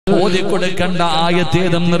ഓതിക്കൊടുക്കേണ്ട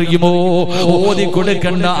ആയത്തേതെന്നറിയുമോ?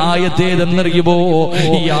 ഓതിക്കൊടുക്കേണ്ട ആയത്തേതെന്നറിയുമോ?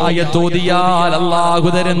 ഈ ആയത്തോതിയാൽ അല്ലാഹു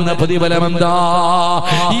തരുന്ന പ്രതിഫലം എന്താ?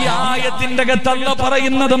 ഈ ആയത്തിന്റെ അകത്തല്ല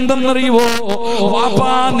പറയുന്നത് എന്തെന്നറിയുമോ?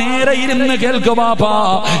 വാപ്പാ നേരെ ഇരുന്ന് കേൾക്കു വാപ്പാ.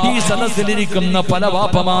 ഈ സദസ്സിലിരിക്കുന്ന പല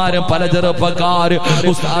വാപ്പമാരും പല ചെറുപ്പക്കാരും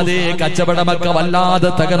ഉസ്താദേ കച്ചവടമൊക്കെ വല്ലാതെ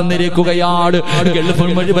തകർന്നിരിക്കുകയാണ്. ഗൾഫ്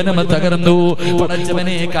മുഴുവനും തകർന്നു.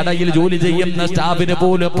 പടച്ചവനെ കടയിൽ ജോലി ചെയ്യുന്ന സ്റ്റാഫിന്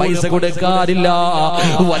പോലും പൈസ കൊടുക്കാറില്ല.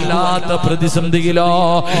 വല്ലാത്ത പ്രതിസന്ധിയിലോ.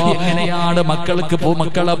 എങ്ങനെയാണ്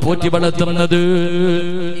മക്കളെ പോറ്റി വളർത്തുന്നത്?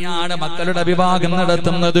 എങ്ങനെയാണ് മക്കളുടെ വിവാഹം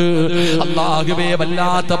നടത്തുന്നത്? അല്ലാഹുവേ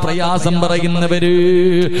വല്ലാത്ത പ്രയാസം പറയുന്നവര്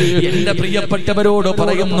എന്റെ പ്രിയപ്പെട്ടവരോട്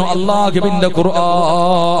പറയുന്നു, അല്ലാഹുവിന്റെ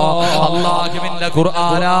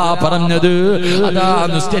ഖുർആനാ പറഞ്ഞത്. അതാ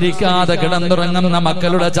നിസ്കരിക്കാതെ കിടന്നുറങ്ങുന്ന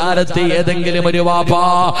മക്കളുടെ ചാരത്ത് ഏതെങ്കിലും ഒരു വാപ്പ,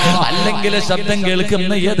 അല്ലെങ്കിൽ ശബ്ദം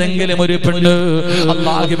കേൾക്കുന്ന ഏതെങ്കിലും ഒരു പെണ്ണ്,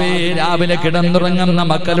 അല്ലാഹുവേ രാവിലെ കിടന്നുറങ്ങുന്ന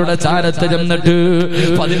മക്കളുടെ ചാരത്ത് ചെന്നിട്ട്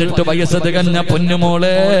 18 വയസ്സ് തികഞ്ഞ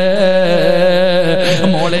പൊന്നുമോളെ,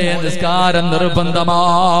 മോളെ നിസ്കാരം നിർബന്ധമാ,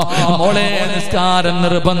 മോളെ നിസ്കാരം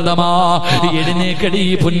നിർബന്ധമാ, എഴുന്നേക്കടി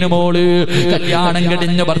പൊന്നുമോള്. കല്യാണം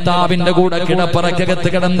കഴിഞ്ഞ് ഭർത്താവിന്റെ കൂടെ കിടപ്പറക്കകത്ത്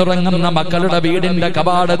കിടന്നുറങ്ങുന്ന മക്കളുടെ വീടിന്റെ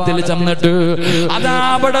കവാടത്തിൽ ചെന്നിട്ട് അതാ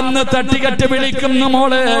അവിടുന്ന് തട്ടികെട്ട് വിളിക്കുന്നു,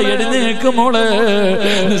 മോളെ എഴുന്നേക്ക് മോളെ,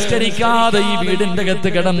 നിസ്കരിക്കാതെ ഈ വീടിന്റെ അകത്ത്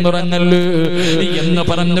കിടന്നുറങ്ങല് എന്ന്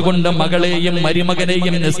പറഞ്ഞുകൊണ്ട് മകളെയും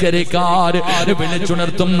മരുമകനെയും നിസ്കരിക്കാർ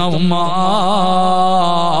വിളിച്ചുണർത്തുന്ന ഉമ്മ.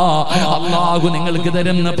 അല്ലാഹു നിങ്ങൾക്ക്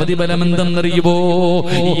തരുന്ന പ്രതിഫലം എന്തെന്നറിയുമോ?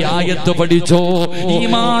 ഈ ആയത്ത് പഠിച്ചോ.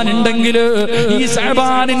 ഈമാൻ ഉണ്ടെങ്കിൽ ഈ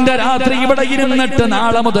ശഅബാനിന്റെ രാത്രി ഇവിടെ ഇരുന്നിട്ട്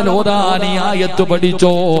നാളെ മുതൽ ഓതാൻ ഈ ആയത്ത്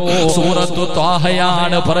പഠിച്ചോ. സൂറത്തു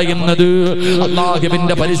ത്വാഹയാണ് പറയുന്നത്.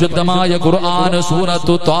 അല്ലാഹുവിന്റെ പരിശുദ്ധമായ ഖുർആൻ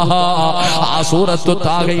സൂറത്തു ത്വാഹ. ആ സൂറത്തു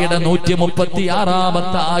ത്വാഹയുടെ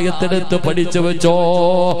 136ാമത്തെ ആയത്തെടുത്ത് പഠിച്ചു വെച്ചോ.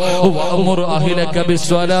 വഅ്മുർ അഹ്ലക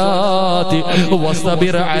ബിസ്സലാത്തി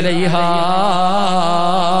വസ്തബിർ അലൈഹാ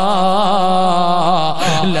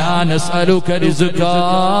ലാ നസ്അലുക റിസ്കാ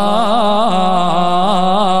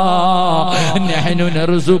നഹ്നു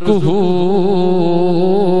നർസുഖുഹു.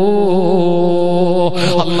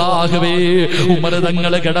 അല്ലാഹുവേ, ഉമർ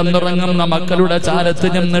തങ്ങൾ കിടന്നുറങ്ങുന്ന മക്കളുടെ ചാരത്ത്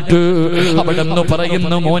ചെന്നിട്ട് അവിടെന്ന്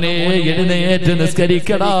പറയുന്നു, മോനെ എഴുന്നേറ്റ്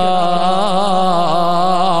നിസ്കരിക്കടാ.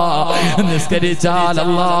 നിസ്കരിച്ചാൽ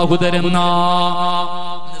അല്ലാഹു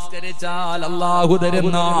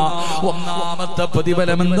തരുന്ന ഒന്നാമത്തെ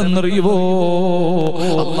പ്രതിഫലം എന്തെന്നറിയുവോ?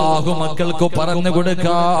 അല്ലാഹു മക്കൾക്ക് പറഞ്ഞു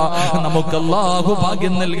കൊടുക്കാ. നമുക്ക് അല്ലാഹു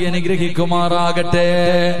ഭാഗ്യം നൽകി അനുഗ്രഹിക്കുമാറാകട്ടെ.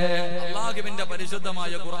 അല്ലാഹുവിന്റെ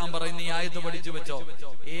പരിശുദ്ധമായ ഖുർആൻ പറയുന്ന ഈ ആയത്ത് പഠിച്ചു വെച്ചോ.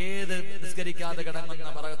 ഏത് നിസ്കരിക്കാതെ കിടങ്ങുന്ന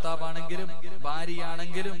ഭർത്താവാണെങ്കിലും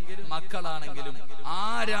ഭാര്യയാണെങ്കിലും മക്കളാണെങ്കിലും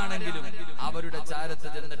ആരാണെങ്കിലും അവരുടെ ചാരത്ത്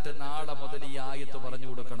ചെന്നിട്ട് നാളെ മുതൽ ഈ ആയത്ത് പറഞ്ഞു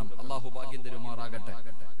കൊടുക്കണം. അല്ലാഹു ഭാഗ്യം തരുമാറാകട്ടെ.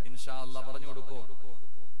 ഇൻഷാ അല്ലാഹ് പറഞ്ഞു കൊടുക്കോ?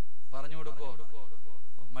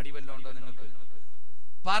 മടിവല്ലോ ഉണ്ടോ നിങ്ങൾക്ക്?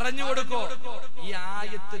 പറഞ്ഞു കൊടുക്കോ? ഈ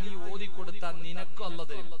ആയത്ത് നീ ഓതിക്കൊടുത്താൽ നിനക്കും അല്ലാഹു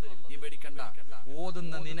തരും. നീ പേടിക്കണ്ട.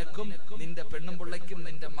 ഓതുന്ന നിനക്കും നിന്റെ പെണ്ണും പിള്ളയ്ക്കും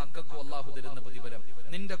നിന്റെ മക്കൾക്കും അല്ലാഹു തരുന്ന പ്രതിഫലം,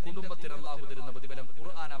 നിന്റെ കുടുംബത്തിന് അല്ലാഹു തരുന്ന പ്രതിഫലം.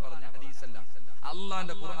 ഖുർആനാ പറഞ്ഞ, ഹദീസല്ല.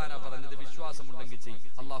 അല്ലാഹുവിന്റെ ഖുർആനാ പറഞ്ഞത്. വിശ്വാസമുണ്ടെങ്കിൽ ചെയ്യ്.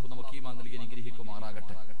 അല്ലാഹു നമുക്ക് ഈമാൻ നൽകി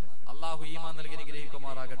അനുഗ്രഹിക്കുമാറാകട്ടെ. അല്ലാഹു ഈമാൻ നൽകി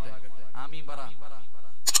അനുഗ്രഹിക്കുമാറാകട്ടെ. ആമീൻ പറ,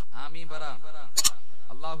 ആമീൻ പറ.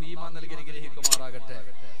 അല്ലാഹു ഈമാൻ നൽകി അനുഗ്രഹിക്കുമാറാകട്ടെ.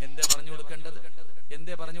 എന്തേ പറഞ്ഞു കൊടുക്കേണ്ടത്?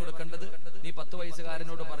 എന്തേ പറഞ്ഞു കൊടുക്കേണ്ടത്? നീ 10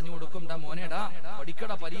 വയസ്സുകാരനോട് പറഞ്ഞു കൊടുക്കും, ഡാ മോനേടാ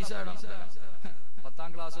പഠിക്കടാ, പരീക്ഷ 10ാം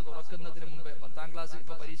ക്ലാസ് തുറക്കുന്നതിന് മുമ്പേ. 10ാം ക്ലാസ്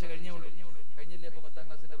ഇപ്പൊ പരീക്ഷ കഴിഞ്ഞേ ഉള്ളൂ. കഴിഞ്ഞില്ലേ? ഇപ്പൊ 10ാം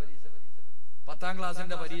ക്ലാസിന്റെ പരീക്ഷ. 10ാം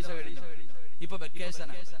ക്ലാസിന്റെ പരീക്ഷ കഴിഞ്ഞു. ഇപ്പൊ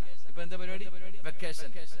വെക്കേഷനാ. ഇപ്പൊ എന്താ പരിപാടി? വെക്കേഷൻ.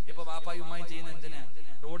 ഇപ്പൊ വാപ്പായും ഉമ്മായും ചെയ്യുന്ന എന്തിനാ?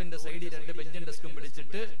 റോഡിന്റെ സൈഡിൽ 2 ബെഞ്ചും ഡെസ്കും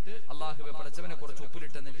പിടിച്ചിട്ട് അല്ലാഹുവേ പടച്ചവനെ കുറച്ച്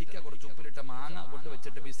ഉപ്പിലിട്ട നെല്ലിക്ക, കുറച്ച് ഉപ്പിലിട്ട മാങ്ങ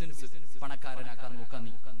കൊണ്ടുവച്ചിട്ട് ബിസിനസ് പണക്കാരനാക്കാൻ നോക്കാൻ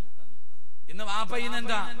നീ. ഇന്ന് വാപ്പയിന്ന്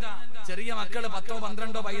എന്താ? ചെറിയ മക്കള് 10ഓ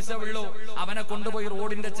 12ഓ വയസ്സേ ഉള്ളൂ, അവനെ കൊണ്ടുപോയി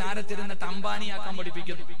റോഡിന്റെ ചാരത്തിരുന്നിട്ട് അംബാനിയാക്കാൻ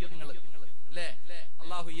പഠിപ്പിക്കുന്നു നിങ്ങൾ അല്ലേ?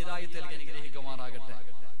 അല്ലാഹു ഹിദായത്ത് നൽകി അനുഗ്രഹിക്കുമാറാകട്ടെ.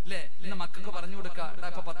 അല്ലേ? ഇന്ന് മക്കൾക്ക് പറഞ്ഞു കൊടുക്കുക.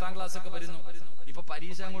 ഇപ്പൊ 10ാം ക്ലാസ് ഒക്കെ വരുന്നു. ഇപ്പൊ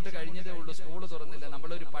പരീക്ഷ അങ്ങോട്ട് കഴിഞ്ഞതേ ഉള്ളൂ, സ്കൂള് തുറന്നില്ല.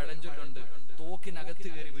 നമ്മളൊരു പഴഞ്ചൊല്ലുണ്ട്, തോക്കിനകത്ത്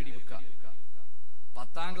കയറി വെടിവെക്കുക.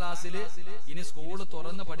 10ാം ക്ലാസ്സില് ഇനി സ്കൂള്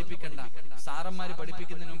തുറന്ന് പഠിപ്പിക്കണ്ട, സാറന്മാര്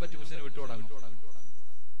പഠിപ്പിക്കുന്നതിന് മുമ്പ് ട്യൂഷന് വിട്ടു തുടങ്ങും.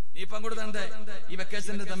 ഇപ്പം കൊടുത്തേ ഈ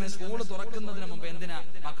വെക്കേഷന്റെ സമയം സ്കൂള് തുറക്കുന്നതിന് മുമ്പ് എന്തിനാ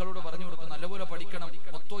മക്കളോട് പറഞ്ഞു കൊടുക്കും, നല്ലപോലെ പഠിക്കണം,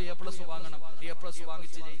 മൊത്തം A+ വാങ്ങണം. A+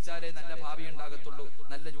 വാങ്ങിച്ച് ജയിച്ചാലേ നല്ല ഭാവി ഉണ്ടാകത്തുള്ളൂ,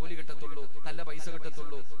 നല്ല ജോലി കിട്ടത്തുള്ളൂ, നല്ല പൈസ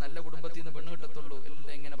കിട്ടത്തുള്ളൂ, നല്ല കുടുംബത്തിൽ നിന്ന് പെണ്ണ് കിട്ടത്തുള്ളൂ.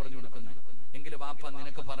 എല്ലാം എങ്ങനെ പറഞ്ഞു കൊടുക്കുന്നത്? എങ്കിലും വാപ്പ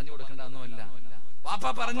നിനക്ക് പറഞ്ഞു കൊടുക്കേണ്ടതൊന്നുമല്ല. വാപ്പ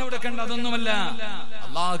പറഞ്ഞു കൊടുക്കേണ്ടതൊന്നുമല്ല.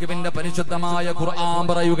 അല്ലാഹുവിന്റെ പരിശുദ്ധമായ ഖുർആൻ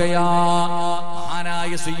പറയുകയാ,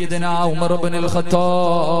 മഹാനായ സയ്യിദനാ ഉമർ ഇബ്നുൽ ഖത്താബ്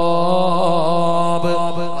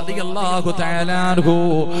റളിയല്ലാഹു തആല അൻഹു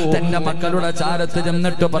തന്റെ മക്കളുടെ ചാരത്ത്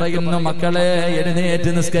ചെന്നിട്ട് പറയുന്നു, മക്കളെ എഴുന്നേറ്റ്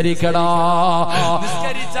നിസ്കരിക്കടാ.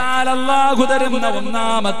 നിസ്കരിച്ചാൽ അല്ലാഹു തരുന്ന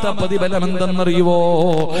ഒന്നാമത്തെ പ്രതിഫലം എന്തെന്നറിയുവോ?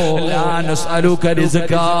 ലാ നസ്അലുക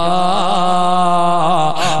റിസ്കാ.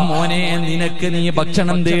 മോനെ, നിനക്ക് നീ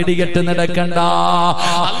ഭക്ഷണം തേടിയിട്ട് നടക്കണ്ട.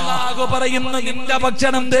 അല്ലാഹു പറയുന്നു, നിന്റെ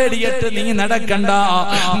ഭക്ഷണം തേടിയിട്ട് നീ നടക്കണ്ട,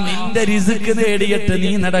 നിന്റെ റിസ്ക് തേടിയിട്ട്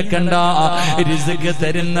നീ നടക്കണ്ട. റിസ്ക്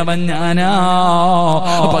തരുന്നവൻ ഞാനാ,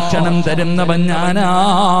 ഭക്ഷണം തരുന്നവൻ ഞാനാ.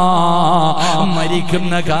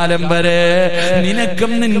 മരിക്കുന്ന കാലം വരെ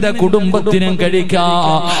നിനക്കും നിന്റെ കുടുംബത്തിനും കഴിക്കാം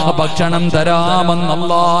ഭക്ഷണം തരാമെന്ന്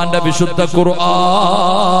അല്ലാഹുവിന്റെ വിശുദ്ധ ഖുർആൻ.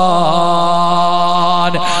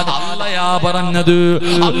 അല്ലാഹുവാ പറഞ്ഞത്,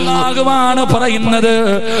 അല്ലാഹുവാണ് പറയുന്നത്.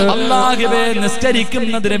 അല്ലാഹുവേ,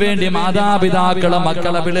 നിസ്കരിക്കുന്നതിന് വേണ്ടി മാതാപിതാക്കളെ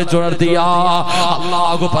മക്കളെ വിളിച്ചുണർത്തിയ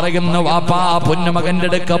അല്ലാഹു പറയുന്നു, വാപ്പാ പൊന്നുമകന്റെ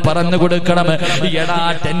അടുക്ക പറഞ്ഞു കൊടുക്കണം, എടാ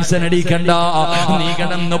ടെൻഷൻ അടിക്കണ്ട, നീ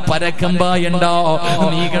കിടന്നു പരക്കമ്പായണ്ടോ,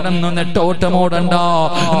 നീ കിടന്നു നെട്ടോട്ടമോടണ്ടോ,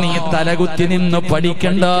 നീ തലകുത്തി നിന്ന്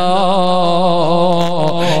പഠിക്കണ്ട.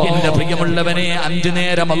 എന്റെ പ്രിയമുള്ളവനെ, 5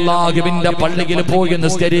 നേരം അല്ലാഹുവിന്റെ പള്ളിയിൽ പോയി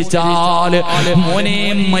നിസ്കരിച്ചാൽ മോനെ,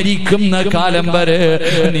 മരിക്കുന്ന കാലം വരെ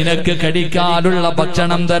നിനക്ക് കഴിക്കാനുള്ള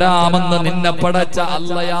ഭക്ഷണം തരാമെന്ന് നിന്നെ പടച്ച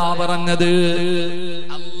അല്ലാഹുവാ പറഞ്ഞത്.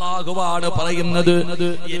 അല്ലാഹുവാണ് പറയുന്നത്,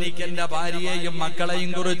 എനിക്കെന്റെ ഭാര്യയെയും മക്കളെയും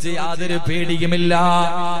കുറിച്ച് യാതൊരു പേടിയുമില്ല.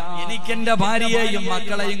 എനിക്കെന്റെ ഭാര്യയെയും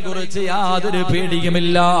മക്കളെയും കുറിച്ച് യാതൊരു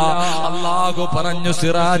പേടിയുമില്ല. അല്ലാഹു പറഞ്ഞു,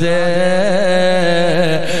 സിറാജേ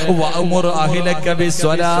വഅമുർ അഹ്ലക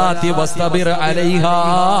ബിസ്സലാത്തി വസ്തബിർ അലൈഹാ.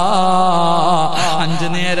 5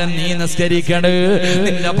 നേരം നീ നിസ്കരിക്കണേ,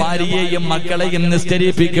 നിന്റെ ഭാര്യയെയും മക്കളെയും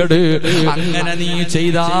നിസ്കരിപ്പിക്കട്. അങ്ങനെ നീ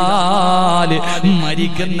ചെയ്താൽ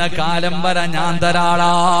മരിക്കുന്ന കാലം വരെ ഞാൻ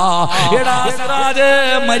തരാളാ. എടാ സിറാജേ,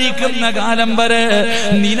 മരിക്കുന്ന കാലം വരെ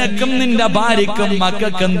നിനക്കും നിന്റെ ഭാര്യക്കും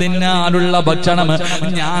മക്കൾക്കും തിന്നാനുള്ള ഭക്ഷണം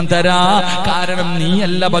ഞാൻ തരാ. കാരണം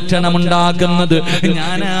നീയല്ല ഭക്ഷണം ഉണ്ടാക്കുന്നത്,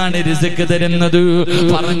 ഞാനാണ് റിസ്ക് തരുന്നത്.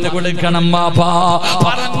 പറഞ്ഞു കൊടുക്കണം ബാപ്പാ,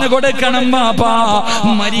 പറഞ്ഞു കൊടുക്കണം ബാപ്പാ.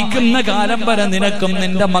 മരിക്കുന്ന കാലം വരെ നിനക്കും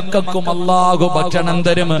നിന്റെ മക്കൾക്കും അല്ലാഹു ഭക്ഷണം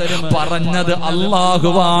തരും. പറഞ്ഞത്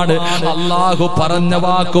അല്ലാഹുവാണ്. അല്ലാഹു പറഞ്ഞ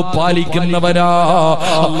വാക്കു പാലിക്കുന്നവരാ.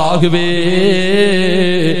 അല്ലാഹുവേ,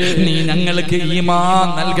 നീ ഞങ്ങൾക്ക് ഈമാൻ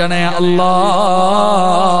നൽകണേ അല്ലാ.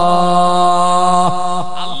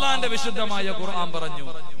 അല്ലാഹുവിന്റെ വിശുദ്ധമായ ഖുർആൻ പറഞ്ഞു,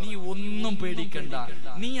 നീ ഒന്നും പേടിക്കണ്ട,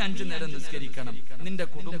 നീ 5 നേരം നിസ്കരിക്കണം. നിന്റെ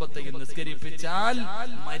കുടുംബത്തെയും നിസ്കരിപ്പിച്ചാൽ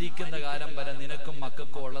മരിക്കുന്ന കാലം വരെ നിനക്കും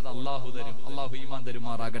മക്കൾക്കും ഉള്ളത് അല്ലാഹു തരും. അല്ലാഹു ഈമാൻ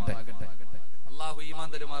തരുമാറാകട്ടെ. അല്ലാഹു ഈമാൻ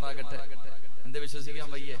തരുമാറാകട്ടെ. എന്ത് വിശ്വസിക്കാൻ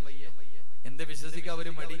വയ്യേ? എന്ത് വിശ്വസിക്കാൻ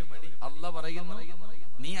ഒരു മടി? അല്ലാഹു പറയുന്നു,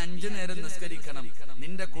 നീ 5 നേരം നിസ്കരിക്കണം,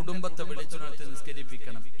 നിന്റെ കുടുംബത്തെ വിളിച്ചുണർത്തി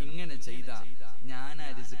നിസ്കരിപ്പിക്കണം. ഇങ്ങനെ ചെയ്താ ഞാനാ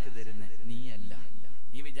റിസ്ക് തരുന്നേ, നീയല്ല.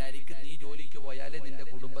 നീ വിചാരിക്കും നീ ജോലിക്ക് പോയാലേ നിന്റെ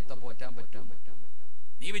കുടുംബത്തെ പോറ്റാൻ പറ്റൂ.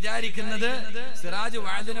 നീ വിചാരിക്കുന്നത് സിറാജ്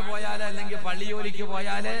വാദിന് പോയാലേ, അല്ലെങ്കിൽ പള്ളി ജോലിക്ക്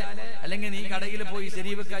പോയാലേ, അല്ലെങ്കിൽ നീ കടയിൽ പോയി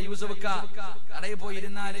ശരീവക്ക യൂസഫക്ക കടയിൽ പോയി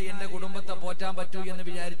ഇരുന്നാലേ എന്റെ കുടുംബത്തെ പോറ്റാൻ പറ്റൂ എന്ന്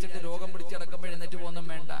വിചാരിച്ചിട്ട് രോഗം പിടിച്ചടക്കുമ്പോൾ എഴുന്നേറ്റ് പോകുന്നും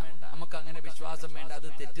വേണ്ട. നമുക്ക് അങ്ങനെ വിശ്വാസം വേണ്ട, അത്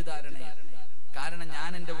തെറ്റിദ്ധാരണയാണ്. കാരണം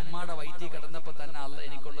ഞാൻ എന്റെ ഉമ്മാടെ വയറ്റിൽ കിടന്നപ്പോ തന്നെ അല്ലാഹ്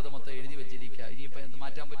എനിക്കുള്ളത് മൊത്തം എഴുതി വെച്ചിരിക്കുക. ഇനിയിപ്പോ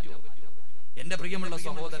മാറ്റാൻ പറ്റുമോ? എന്റെ പ്രിയമുള്ള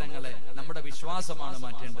സഹോദരങ്ങളെ, നമ്മുടെ വിശ്വാസമാണ്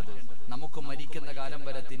മാറ്റേണ്ടത്. നമുക്ക് മരിക്കുന്ന കാലം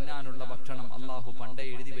വരെ തിന്നാനുള്ള ഭക്ഷണം അല്ലാഹു പണ്ടേ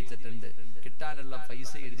എഴുതി വെച്ചിട്ടുണ്ട്, കിട്ടാനുള്ള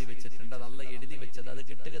പൈസ എഴുതി വെച്ചിട്ടുണ്ട്. അത് അല്ലാഹ് എഴുതി വെച്ചത്, അത്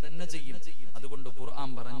കിട്ടുക തന്നെ ചെയ്യും. അതുകൊണ്ട് ഖുർആൻ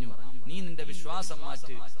പറഞ്ഞു, നീ നിന്റെ വിശ്വാസം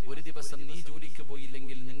മാറ്റ്. ഒരു ദിവസം നീ ജോലിക്ക്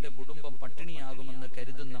പോയില്ലെങ്കിൽ നിന്റെ കുടുംബം പട്ടിണിയാകുമെന്ന്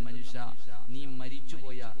കരുതുന്ന മനുഷ്യ, നീ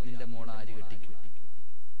മരിച്ചുപോയാ നിന്റെ മോളെ ആര് കെട്ടിക്കും?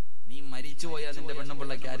 നീ മരിച്ചുപോയാ നിന്റെ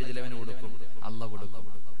പെണ്ണുപിള്ളക്ക് ആര് ചിലവന് കൊടുക്കും? അല്ലാഹ് കൊടുക്കും.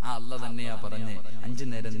 ആ അല്ലാഹ് തന്നെയാ പറഞ്ഞേ, 5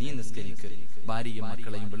 നേരം നീ നിസ്കരിക്ക്, ഭാര്യയും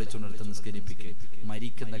മക്കളെയും വിളിച്ചുണർത്ത് നിസ്കരിപ്പിക്ക്.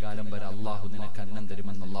 മരിക്കുന്ന കാലം വരെ അല്ലാഹു നിനക്ക് അന്നം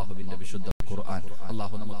തരുമെന്ന് അല്ലാഹുവിന്റെ വിശുദ്ധ ഖുർആൻ.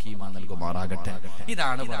 അല്ലാഹു നമുക്ക് ഈമാൻ നൽകുമാറാകട്ടെ.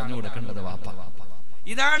 ഇതാണ് പറഞ്ഞു കൊടുക്കേണ്ടത് വാപ്പ.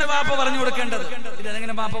 ഇതാണ് വാപ്പ പറഞ്ഞു കൊടുക്കേണ്ടത്.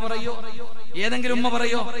 ഇതെങ്ങനെ വാപ്പ പറയോ? ഏതെങ്കിലും ഉമ്മ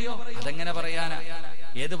പറയോ? അതെങ്ങനെ പറയാനാ?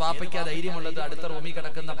 ഏത് വാപ്പയ്ക്കാ ധൈര്യമുള്ളത്? അടുത്ത റൂമിൽ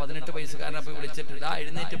കിടക്കുന്ന 18 വയസ്സുകാരനെ പോയി വിളിച്ചിട്ട്, ആ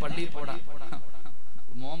എഴുന്നേറ്റ് പള്ളിയിൽ പോടാ.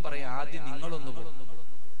 മോൻ പറയാ, ആദ്യം നിങ്ങളൊന്ന് പോ.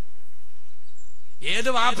 ഏത്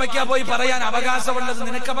വാപ്പയ്ക്കാ പോയി പറയാൻ അവകാശമുള്ളത്?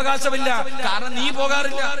 നിനക്ക് അവകാശമില്ല, കാരണം നീ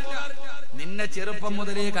പോകാറില്ല. നിന്നെ ചെറുപ്പം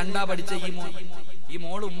മുതലേ കണ്ടാ പഠിച്ച ഈ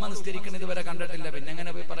മോള് ഉമ്മ നിസ്കരിക്കുന്ന ഇതുവരെ കണ്ടിട്ടില്ല, പിന്നെ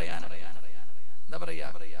എങ്ങനെ പോയി പറയാൻ? എന്താ പറയാ,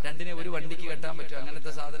 2 ഒരു വണ്ടിക്ക് കെട്ടാൻ പറ്റും?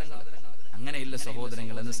 അങ്ങനത്തെ സാധനങ്ങൾ അങ്ങനെയില്ല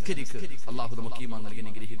സഹോദരങ്ങളെ. നിസ്കരിക്ക്. അല്ലാഹു നമുക്ക് ഈമാൻ നൽകി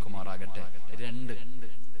അനുഗ്രഹിക്കുമാറാകട്ടെ. 2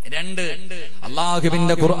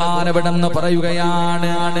 അല്ലാഹുവിന്റെ ഖുർആൻ എവിടെന്ന്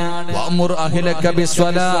പറയുകയാണ്, വഅമുർ അഹ്ലക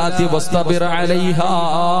ബിസ്സലാത്തി വസ്തബിർ അലൈഹാ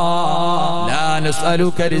ലാ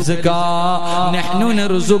നസ്അലുക റിസ്കാ നഹ്നു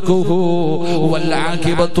നർസുഖുഹു വൽ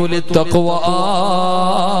ആഖിബത്തു ലിത്തഖ്വാ.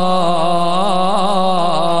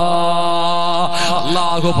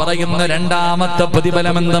 അല്ലാഹു പറയുന്ന രണ്ടാമത്തെ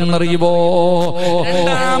പ്രതിഫലം എന്തെന്നറിയുവോ?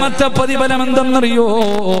 രണ്ടാമത്തെ പ്രതിഫലം എന്തെന്നറിയോ?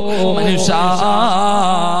 മനുഷ്യ,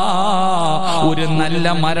 ഒരു നല്ല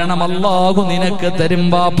മരണം അല്ലാഹു നിനക്ക് തരും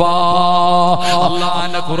ബാപ്പാ.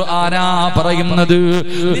 അല്ലാഹുവിന്റെ ഖുർആനാ പറയുന്നത്.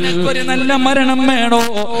 നിനക്കൊരു നല്ല മരണം വേണോ?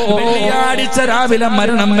 വെള്ളിയാഴ്ച രാവിലെ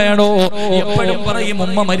മരണം വേണോ? എപ്പോഴും പറയും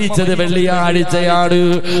ഉമ്മ മരിച്ചത് വെള്ളിയാഴ്ചയാണ്,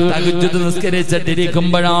 തഹജ്ജുദ്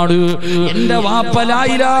നിസ്കരിച്ചിട്ടിരിക്കുമ്പോഴാണ്. എന്റെ വാപ്പ ലാ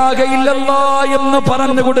ഇലാഹ ഇല്ലല്ലാഹ് എന്ന്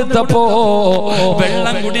പറഞ്ഞു കൊടുത്തപ്പോ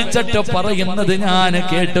വെള്ളം കുടിച്ചിട്ട് പറയുന്നത് ഞാൻ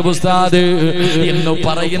കേട്ടു ഉസ്താദ് എന്ന്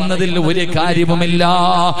പറയുന്നതിൽ ഒരു കാര്യവുമില്ല.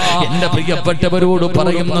 എന്റെ പ്രിയപ്പെട്ടവരോട്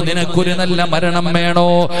പറയുന്നു, നിനക്കൊരു നല്ല മരണം വേണോ?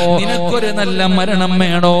 നിനക്കൊരു നല്ല മരണം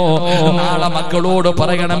വേണോ? നാളെ മക്കളോട്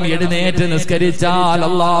പറയണം, എഴുന്നേറ്റ് നിസ്കരിച്ചാൽ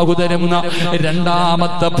അല്ലാഹു തരുന്ന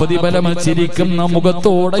രണ്ടാമത്തെ പ്രതിഫലം ചിരിക്കുന്ന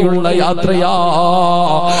മുഖത്തോടെയുള്ള യാത്രയാ,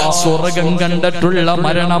 സ്വർഗം കണ്ടിട്ടുള്ള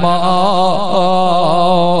മരണമാ.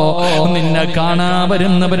 നിന്നെ കാണാൻ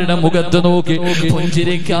വരുന്നവരുടെ മുഖത്ത് നോക്കി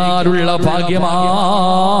പുഞ്ചിരിക്കാനുള്ള ഭാഗ്യമാ.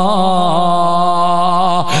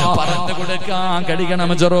 പറഞ്ഞു കൊടുക്കാൻ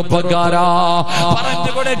കഴിയണം ചെറുപ്പക്കാരാ,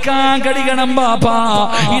 പറഞ്ഞു കൊടുക്കാൻ കഴിയണം ബാപ്പാ.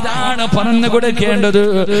 ഇതാണ് പറഞ്ഞു കൊടുക്കേണ്ടത്,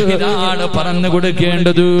 ഇതാണ് പറഞ്ഞു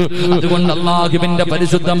കൊടുക്കേണ്ടത്. അതുകൊണ്ട് അല്ലാഹുവിന്റെ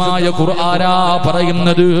പരിശുദ്ധമായ ഖുർആനാ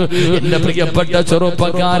പറയുന്നത്, എന്റെ പ്രിയപ്പെട്ട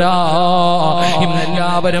ചെറുപ്പക്കാരാ,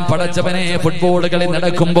 ഇന്നെല്ലാവരും പടച്ചവനെ ഫുട്ബോൾ കളി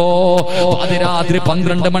നടക്കുമ്പോ പാതിരാത്രി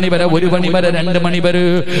 12 മണി വരെ, 1 മണി വരെ, 2 മണി വരെ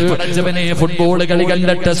പടച്ചവനെ ഫുട്ബോൾ കളി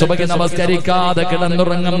കണ്ടിട്ട് സുബഹി നമസ്കരിക്കാതെ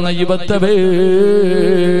കിടന്നുറങ്ങുന്ന യുവത്വേ,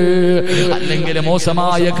 അല്ലെങ്കിൽ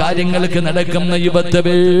മോശമായ കാര്യങ്ങൾക്ക് നടക്കുന്ന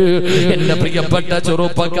യുവത്വേ, എന്റെ പ്രിയപ്പെട്ട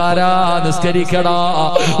ചെറുപ്പക്കാരാ, നിസ്കരിക്കടാ.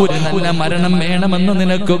 ഒരു നല്ല മരണം വേണമെന്ന്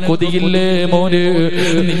നിനക്ക് കൊതിയില്ലേ മോന്?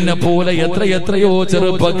 നിന്നെ പോലെ എത്രയോ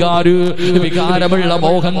ചെറുപ്പക്കാര് വികാരമുള്ള,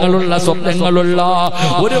 മോഹങ്ങളുള്ള, സ്വപ്നങ്ങളുള്ള,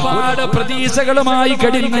 ഒരുപാട് പ്രതീക്ഷകളുമായി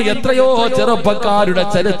കഴിഞ്ഞ എത്രയോ ചെറുപ്പക്കാരുടെ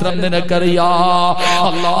ചരിത്രം നിനക്കറിയാ.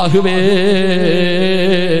 അല്ലാഹുവേ,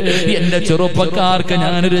 എന്റെ ചെറുപ്പക്കാർക്ക്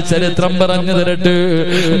ഞാനൊരു ചരിത്രം പറഞ്ഞു തരട്ടെ.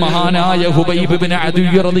 മഹാനായ ഹുബൈബ് ഇബ്നു അദി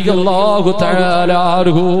റളിയല്ലാഹു തആല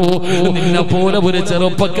അൻഹു നിന്നെ പോലെ ഒരു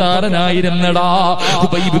ചെറുപ്പക്കാരനായിരുന്നടാ.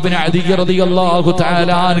 ഹുബൈബ് ഇബ്നു അദി റളിയല്ലാഹു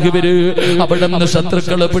തആല അൻഹു അവിടുന്ന്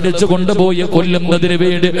ശത്രുക്കളെ പിടിച്ചു കൊണ്ടുപോയി കൊല്ലുന്നതിന്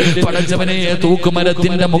വേണ്ടി പടച്ചവനെ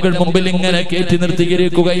തൂക്കുമരത്തിന്റെ മുമ്പിൽ ഇങ്ങനെ കയറ്റി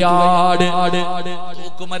നിർത്തിയിരിക്കുകയാണ്.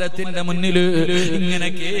 തൂക്കുമരത്തിന്റെ മുന്നിൽ ഇങ്ങനെ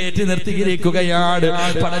കയറ്റി നിർത്തിയിരിക്കുകയാണ്.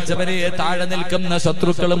 പടച്ചവനെ താഴെ നിൽക്കുന്ന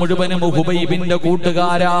ശത്രുക്കൾ മുഴുവനും ഹുബൈബിന്റെ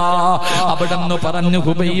കൂട്ടുകാരാ. അവിടുന്ന് പറഞ്ഞു,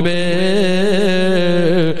 ഹുബൈബേ,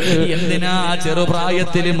 എന്തിനാ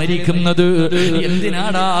ചെറുപ്രായത്തിൽ മരിക്കുന്നത്?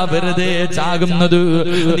 എന്തിനാടാ വെറുതെ ചാകുന്നത്?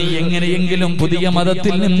 നീ എങ്ങനെയെങ്കിലും പുതിയ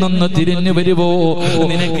മതത്തിൽ നിന്നൊന്ന് തിരിഞ്ഞു വരുവോ?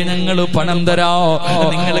 നിനക്ക് ഞങ്ങൾ പണം തരാ,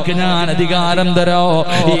 നിങ്ങൾക്ക് ഞാൻ അധികാരം തരാ,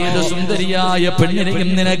 ഏത് സുന്ദരിയായ പെണ്ണിനെയും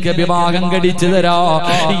നിനക്ക് വിവാഹം കഴിച്ചു തരാ.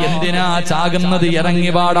 എന്തിനാ ചാകുന്നത്?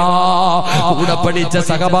 ഇറങ്ങി വാടാ. കൂടെ പഠിച്ച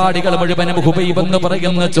സഹപാഠികൾ മുഴുവനും ഹുബൈബ് എന്ന്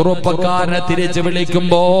പറയുന്ന ചെറുപ്പക്കാരനെ തിരിച്ചു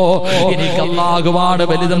വിളിക്കുമ്പോ, എനിക്ക് അല്ലാഹുവാണ്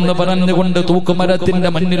വലുതെന്ന് പറഞ്ഞുകൊണ്ട് തൂക്കുമരത്തിന്റെ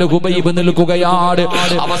മുന്നിൽ ഹുബൈബ് നിൽക്കുകയാണ്.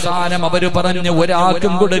 അവസാനം അവര് പറഞ്ഞു,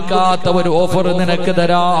 ഒരാൾക്കും കൊടുക്കാത്ത ഒരു ഓഫർ നിനക്ക്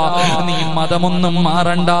തരാ. നീ മതമൊന്നും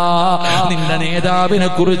മാറണ്ട, നിന്റെ നേതാവിനെ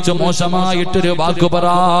കുറിച്ച് മോശമായിട്ടൊരു വാക്ക് പറ.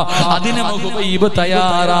 അതിന് ഹുബൈബ്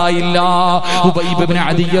തയ്യാറായില്ല. ഹുബൈബ് ഇബ്നു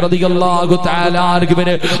അദി റളിയല്ലാഹു തആല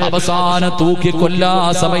അൻഹുവിനെ അവസാനം തൂക്കി കൊല്ലാ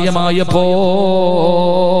സമയമായപ്പോ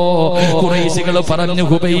ഖുറൈശികൾ പറഞ്ഞു,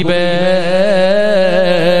 ഹുബൈബേ,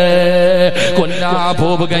 കൊല്ലാൻ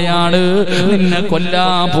പോവുകയാണ്, നിന്നെ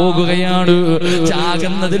കൊല്ലാൻ പോകുകയാണ്.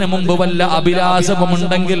 ചാകുന്നതിന് മുമ്പ് വല്ല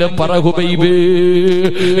അഭിലാഷവുമുണ്ടെങ്കിൽ പറ ഹുബൈബ്,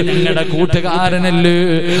 ഞങ്ങളുടെ കൂട്ടുകാരനല്ലേ.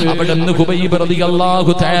 അവിടുന്ന് ഹുബൈബ്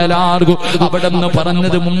റളിയല്ലാഹു തആല അൻഹു അവിടുന്ന്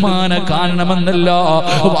പറഞ്ഞത് ഉമ്മാനെ കാണണമെന്നല്ല,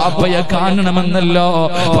 വാപ്പയെ കാണണമെന്നല്ല,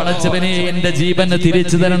 പടച്ചവനെ എന്റെ ജീവന്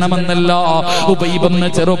തിരിച്ചു തരണമെന്നല്ല. ഹുബൈബ് എന്ന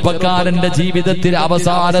ചെറുപ്പക്കാരന്റെ ജീവിതത്തിൽ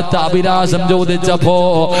അവസാനത്തെ അഭിലാഷം ചോദിച്ചപ്പോ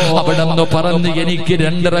അവിടുന്ന് പറഞ്ഞു, എനിക്ക്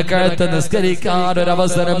 2 റക്അത്ത് നിസ്കരിക്കാൻ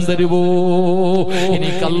ഒരവസരം തരുവോ?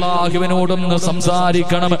 എനിക്ക് അല്ലാഹുവിനോടൊന്ന്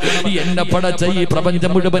സംസാരിക്കണം. എന്നെ പടച്ച ഈ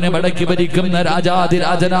പ്രപഞ്ചം മുഴുവനും അടക്കി ഭരിക്കുന്ന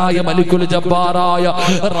രാജാതിരാജനായ മലിക്കുൽ ജബ്ബാറായ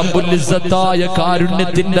റബ്ബുൽ ഇസ്സത്തായ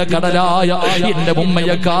കാരുണ്യത്തിന്റെ കടലായ എന്റെ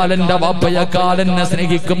ഉമ്മയെക്കാൾ എന്റെ വാപ്പയെക്കാൾ എന്നെ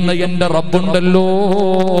സ്നേഹിക്കുന്ന എന്റെ റബ്ബുണ്ടല്ലോ,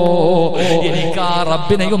 എനിക്ക് ആ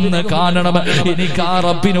റബ്ബിനെ ഒന്ന് കാണണം, എനിക്ക് ആ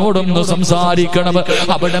റബ്ബിനോടൊന്ന് സംസാരിക്കണം.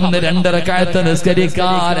 അവിടുന്ന് 2 റക്അത്ത്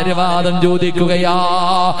നിസ്കരിക്കാൻ അനുവാദം ചോദിക്കുകയാ.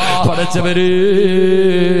 പടച്ചവര്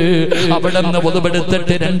അവിടുന്ന്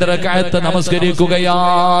വുദുവെടുത്തിട്ട് 2 റക്അത്ത്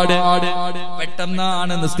നമസ്കരിക്കുകയാണ്.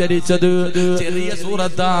 പെട്ടെന്നാണ് നിസ്കരിച്ചത്. ചെറിയ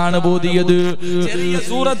സൂറത്താണ് ഓതിയത്, ചെറിയ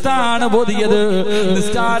സൂറത്താണ് ഓതിയത്.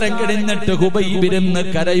 നിസ്കാരം കഴിഞ്ഞിട്ട് ഹുബൈബ് ഇരുന്ന്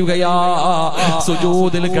കരയുകയാ.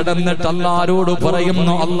 സുജൂദിൽ കിടന്നിട്ട് അല്ലാഹുവോട്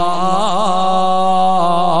പറയുന്നു, അല്ലാ,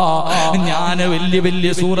 ഞാൻ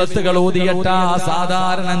വലിയ സൂറത്തുകൾ ഓതിയിട്ടാ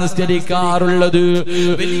സാധാരണ നിസ്കരിക്കാറുള്ളത്.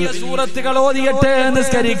 വലിയ സൂറത്തുകൾ ഓതിയിട്ടേ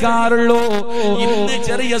നിസ്കരിക്കാറുള്ളൂ. ഇന്ന്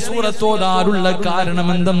ചെറിയ സൂറത്ത് ഓതാറുള്ള കാരണം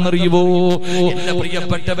എന്തെന്നറിയുവോ? എന്റെ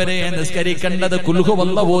പ്രിയപ്പെട്ടവരെ, നിസ്കരിക്കേണ്ടത് ഖുൽ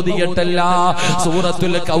ഹുവല്ലാഹു ഓതിയിട്ടല്ല,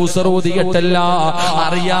 സൂറത്തുൽ കൗസർ ഓതിയിട്ടല്ല.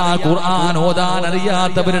 ഖുർആൻ ഓതാൻ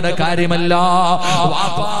അറിയാത്തവരുടെ കാര്യമല്ല.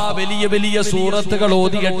 വാപ്പാ വലിയ സൂറത്തുകൾ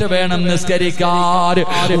ഓതിയിട്ട് വേണം നിസ്കരിക്കാൻ.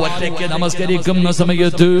 ഒറ്റയ്ക്ക് നമസ്കരിക്കുന്ന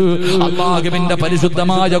സമയത്ത് അല്ലാഹുവിന്റെ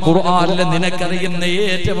പരിശുദ്ധമായ ഖുർആനിൽ നിനക്കറിയുന്ന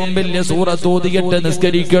ഏറ്റവും വലിയ സൂറത്ത് ഓതിയിട്ട്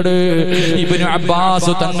നിസ്കരിക്കട്. ഇബ്നു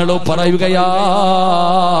അബ്ബാസ് തങ്ങൾ പറയുകയാ,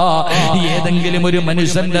 ഏതെങ്കിലും ഒരു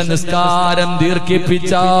മനുഷ്യന്റെ നിസ്കാരം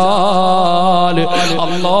ദീർഘിപ്പിച്ചാൽ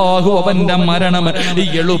അല്ലാഹു അവന്റെ മരണം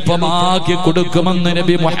എളുപ്പമാക്കി കൊടുക്കുമെന്ന്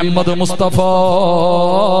നബി മുഹമ്മദ് മുസ്തഫ.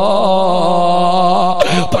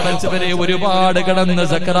 പടച്ചവരെ, ഒരുപാട് കിടന്ന്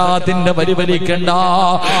സക്കറാത്തിന്റെ വരി വലിക്കണ്ട.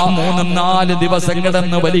 3-4 ദിവസം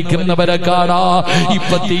കിടന്ന് വലിക്കുന്നവരെ കാണാ.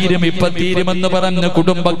 ഇപ്പൊ തീരുമെന്ന് പറഞ്ഞ്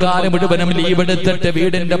കുടുംബക്കാര് മുഴുവനും ലീവ് എടുത്തിട്ട്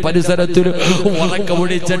വീടിന്റെ പരിസരത്തിൽ ഉറക്ക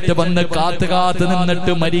ഒഴിച്ചിട്ട് വന്ന് കാത്തു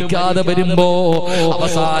നിന്നിട്ട് മരിക്കാതെ വരുമ്പോ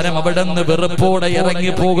അവസാനം അവിടെ നിന്ന് വെറുപ്പോടെ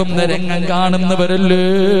ഇറങ്ങി പോകുന്ന രംഗം കാണുന്നവരല്ലേ.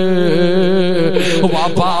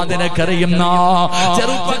 വാപ്പാ, നിനക്കറിയുന്ന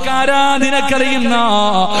ചെറുപ്പക്കാരാ, നിനക്കറിയുന്ന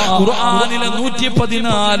ഖുർആനിലെ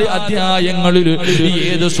 114 അധ്യായങ്ങളിൽ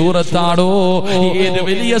ഏത് സൂറത്താണോ, ഏത്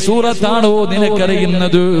വലിയ സൂറത്താണോ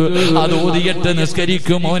നിനക്കറിയുന്നത്, അത് ഓതിയിട്ട്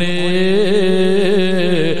നിസ്കരിക്കുമോനെ,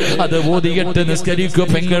 അത് ഓതിയിട്ട് നിസ്കരിക്കു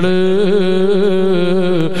പെങ്ങള്.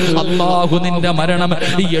 അല്ലാഹു നിന്റെ മരണം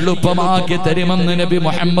എളുപ്പമാക്കി തരുമെന്ന് നബി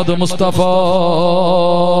മുഹമ്മദ് മുസ്തഫ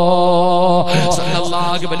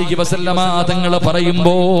സല്ലല്ലാഹു അലൈഹി വസല്ലമ തങ്ങൾ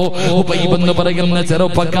പറയുമ്പോ ഉബൈബ് എന്ന് പറയുന്ന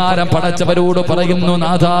ചെറുപ്പക്കാരൻ പടച്ചവരോട് പറയുന്നു,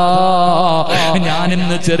 നാഥാ,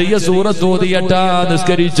 ഞാനിന്ന് ചെറിയ സൂറത്ത് ഓതിയിട്ടാ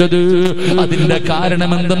നിസ്കരിച്ചത്. അതിന്റെ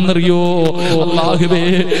കാരണം എന്തെന്നറിയോ? അല്ലാഹുവേ,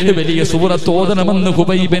 വലിയ സൂറത്ത് ഓതണമെന്ന്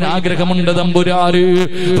ഉബൈബിന് ആഗ്രഹമുണ്ട് തമ്പുരാന്.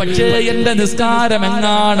 പക്ഷേ എന്റെ നിസ്കാരം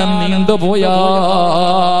എങ്ങാനും നീണ്ടുപോയാ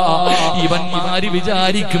ഇവന്മാര്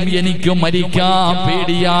വിചാരിക്കും എനിക്ക് മരിക്കാൻ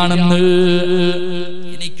പേടിയാണെന്ന്,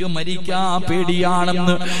 എനിക്ക് മരിക്കാൻ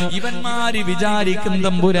പേടിയാണെന്ന് ഇവന്മാര് വിചാരിക്കും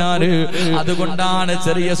തമ്പുരാന്. അതുകൊണ്ടാണ്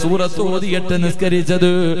ചെറിയ സൂറത്ത് ഓതിയിട്ട്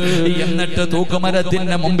നിസ്കരിച്ചത്. എന്നിട്ട്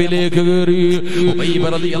തൂക്കുമരത്തിന്റെ മുമ്പിലേക്ക് കയറി ഉബൈബ്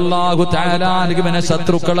റളിയല്ലാഹു തആല അൻഹുവിനെ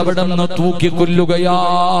ശത്രുക്കൾ അവിടെ നിന്ന് തൂക്കിക്കൊല്ലുകയാ.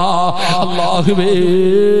 അല്ലാഹുവേ,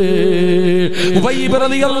 ഉബൈബ്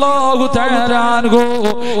റളിയല്ലാഹു തആല അൻഹു,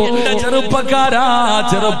 എന്റെ ചെറുപ്പക്കാരാ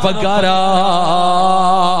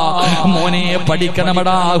മോനെ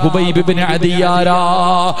പഠിക്കണമടാ. ഉബൈബ് ഇബ്നു അദിയാരാ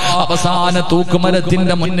അവസാന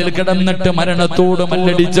തൂക്കുമരത്തിന്റെ മുന്നിൽ കിടന്നിട്ട് മരണത്തോട്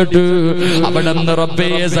മല്ലടിച്ചിട്ട് അവിടെ നിന്ന് റബ്ബേ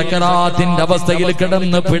സക്കറാത്തിന്റെ അവസ്ഥയിൽ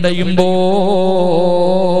കിടന്ന് പിടയുമ്പോ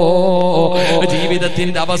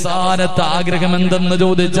ജീവിതത്തിന്റെ അവസാനത്തെ ആഗ്രഹം എന്തെന്ന്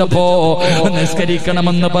ചോദിച്ചപ്പോ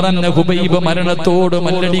നിസ്കരിക്കണമെന്ന് പറഞ്ഞ ഹുബൈബ് മരണത്തോട്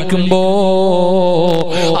മല്ലടിക്കുമ്പോ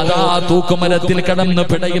അതാ തൂക്കുമരത്തിൽ കിടന്ന്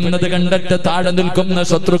പിടയുന്നത് കണ്ടിട്ട് താഴെ നിൽക്കുന്ന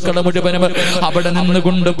ശത്രുക്കളെ മുഴുവനും അവിടെ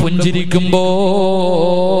നിന്നുകൊണ്ട് പുഞ്ചിരിക്കുമ്പോ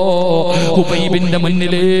ഹുബൈബിന്റെ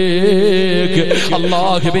മുന്നിലേക്ക്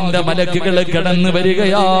അല്ലാഹുവിന്റെ മലക്കുകൾ കടന്നു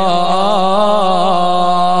വരികയാ.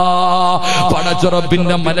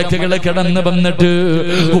 പടച്ചുറപ്പിന്റെ മലക്കുകൾ കടന്നു വന്നിട്ട്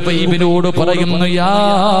ഹുബൈബിനോട് പറയുന്നു, യാ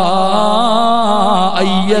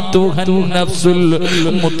അയ്യത്തുഹൻ നഫ്സുൽ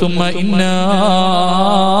മുത്മഇന്ന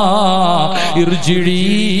ഇർജിഇ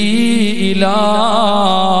ഇലാ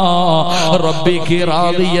റബ്ബികി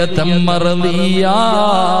റാദിയതൻ മർദിയാ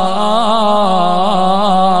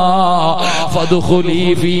ഫദ്ഖുലി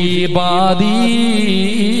ഫീ ബാദി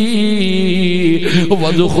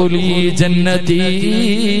വദ്ഖുലി ജന്നതി.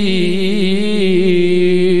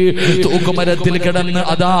 തൂക്കുമരത്തിൽ കിടന്ന്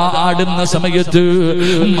അതാ ആടുന്ന സമയത്ത്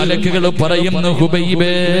മലക്കുകൾ പറയുന്നു,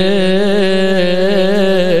 ഹുബൈബേ,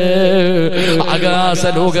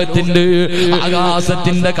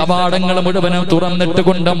 ആകാശത്തിന്റെ കവാടങ്ങൾ മുഴുവനും തുറന്നിട്ട്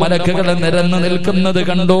കൊണ്ട് മലക്കുകൾ നിരന്നു നിൽക്കുന്നത്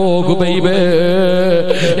കണ്ടോ ഹുബൈബേ?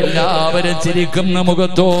 എല്ലാവരും ചിരിക്കുന്ന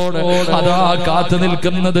മുഖത്തോട് അതാ കാത്തു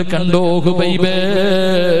നിൽക്കുന്നത് കണ്ടോ ഹുബൈബേ?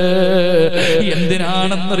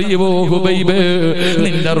 എന്തിനാണെന്നറിയുവോ ഹുബൈബേ?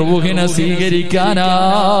 നിന്റെ റൂഹിനെ സ്വീകരിക്കാനാ,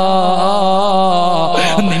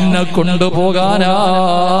 നിന്നെ കൊണ്ടുപോകാനാ.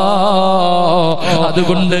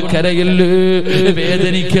 അതുകൊണ്ട് കരയല്ല്,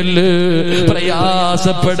 വേദനിക്കല്ല്,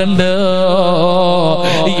 പ്രയാസപ്പെടണ്ട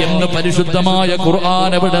എന്ന് പരിശുദ്ധമായ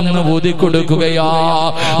ഖുർആൻ അവിടുന്ന് ഓതിക്കൊടുക്കുകയാ.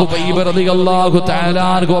 ഉബൈബ് റളിയല്ലാഹു തആല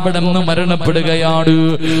അൻഹു അവിടുന്ന് മരണപ്പെടുകയാണ്.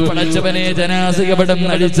 പടച്ചവനെ ജനാസ അവിടുന്ന്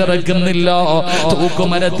അഴിച്ചിറക്കുന്നില്ല,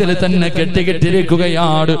 തൂക്കുമരത്തിൽ തന്നെ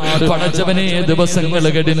കെട്ടിക്കെട്ടിരിക്കുകയാണ്. പടച്ചവനെ ദിവസങ്ങൾ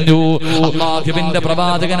കഴിഞ്ഞു. അല്ലാഹുവിന്റെ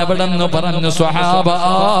പ്രവാചകൻ അവിടുന്ന് പറഞ്ഞു, സ്വഹാബ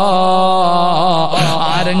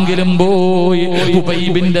ആരെങ്കിലും പോയി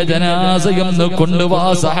ഉബൈബിന്റെ ജനാസയൊന്ന് കൊണ്ടുവാ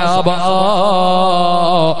സഹാബ,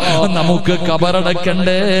 നമുക്ക്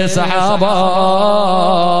കബറടക്കണ്ടേ സഹാബ.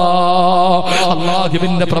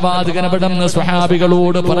 അല്ലാഹുവിന്റെ പ്രവാചകൻ അവിടുന്ന്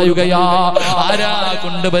സ്വഹാബികളോട് പറയുകയാ, ആരാ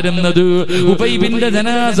കൊണ്ടുവരുന്നത്? ഉബൈബിന്റെ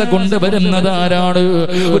ജനാസ കൊണ്ടുവരുന്നത് ആരാണ്?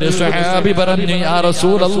 ഒരു സ്വഹാബി പറഞ്ഞു, യാ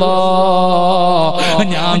റസൂലല്ലാഹ്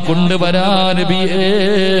ഞാൻ കൊണ്ടുവരാ നബിയേ.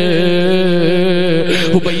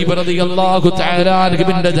 ഉബൈബ് റളിയല്ലാഹു തആല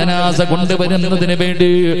അൻഹുവിന്റെ ജനാസ കൊണ്ടുവരുന്നതിന്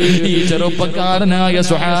വേണ്ടി ഈ ചെറുപ്പക്കാരനായ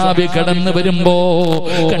സ്വഹാബി കടന്നു വരുമ്പോ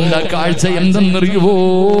കണ്ട കാഴ്ച എന്തെന്നറിയുവോ?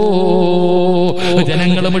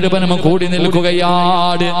 ജനങ്ങൾ മുഴുവനും കൂടി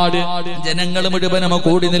നിൽക്കുകയാണ്. ജനങ്ങൾ മുഴുവനും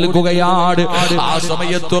കൂടി നിൽക്കുകയാണ്. ആ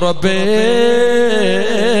സമയത്ത് റബ്ബേ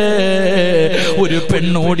ഒരു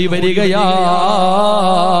പെണ്ണോടി വരികയാ.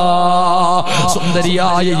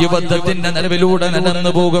 സുന്ദരിയായ യുവത്വത്തിന്റെ നിലവിലൂടെ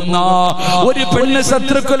നടന്നു പോകുന്ന ഒരു പെണ്ണ്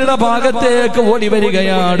ശത്രുക്കളുടെ ഭാഗത്തേക്ക് ഓടി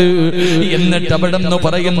വരികയാണ്. എന്നിട്ട് അവിടെന്ന്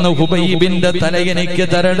പറയുന്ന, ഹുബൈബിന്റെ തല എനിക്ക്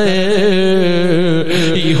തരണേ,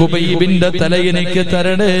 ഈ ഹുബൈബിന്റെ തല എനിക്ക്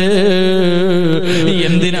തരണേ.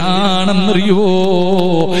 എന്തിനാണെന്നറിയോ?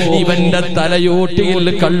 ഇവന്റെ തലയോട്ടിയിൽ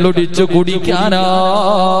കള്ളൊടിച്ചു കുടിക്കാനാ.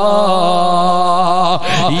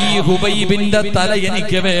 ഈ ഹുബൈബിന്റെ തല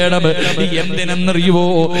എനിക്ക് വേണം. എന്തിനെന്നറിയുവോ?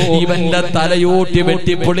 ഇവന്റെ തലയോട്ടി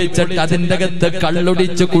വെട്ടിപ്പൊളിച്ചിട്ട് അതിന്റെ അകത്ത്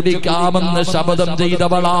കള്ളൊടിച്ച് കുടിക്കാമെന്ന് ശപഥം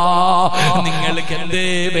ചെയ്തവളാ. നിങ്ങൾക്ക് എന്തേ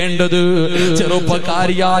വേണ്ടത്?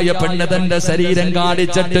 ചെറുപ്പക്കാരിയായ പെണ്ണ് തന്റെ ശരീരം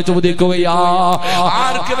കാണിച്ചിട്ട് ചോദിക്കുകയാ,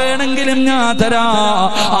 ആർക്ക് വേണമെങ്കിലും ഞാൻ തരാ,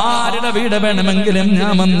 ആരുടെ വീട് വേണമെങ്കിലും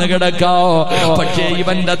ഞാൻ വന്ന് കിടക്കാ, പക്ഷേ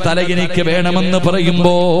ഇവന്റെ തല എനിക്ക് വേണമെന്ന്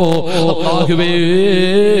പറയുമ്പോ അല്ലാഹുവേ,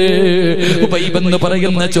 ഉബൈബ്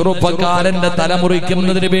പറയുന്ന ചെറുപ്പക്കാരന്റെ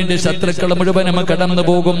തലമുറിക്കുന്നതിന് വേണ്ടി ശത്രുക്കൾ മുഴുവനും കടന്നു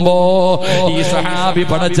പോകുമ്പോ ഈ സ്വഹാബി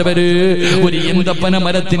പടച്ചവര് ഒരു ഈന്തപ്പന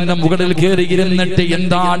മരത്തിന്റെ മുകളിൽ കയറിയിരുന്നിട്ട്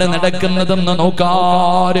എന്താണ് നടക്കുന്നതെന്ന്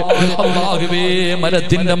നോക്കാറ്. അല്ലാഹുവേ,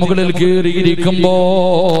 മരത്തിന്റെ മുകളിൽ കയറിയിരിക്കുമ്പോ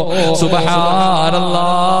സുബ്ഹാനല്ലാഹ്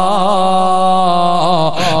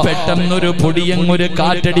പെട്ടെന്നൊരു പൊടിയങ്ങൊരു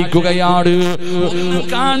കാറ്റടിക്കുകയാണ്. ഒന്നും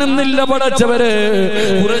കാണുന്നില്ല പടച്ചവര്.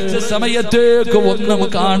 കുറച്ച് സമയത്തേക്ക് ഒന്നും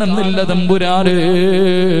കാണുന്നില്ല തമ്പുരാന്.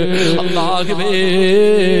 അല്ലാഹുവേ,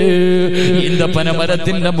 ഈന്തപ്പന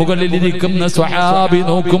മരത്തിന്റെ മുകളിലിരിക്കുന്ന സ്വഹാബി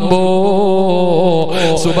നോക്കുമ്പോ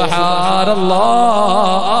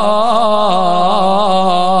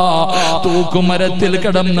സുബ്ഹാനല്ലാഹ് തൂക്കുമരത്തിൽ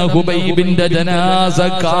കിടന്ന ഹുബൈബിന്റെ ജനാസ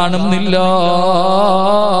കാണുന്നില്ല.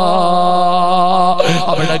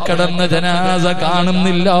 അവിടെ കിടന്ന ജനാസ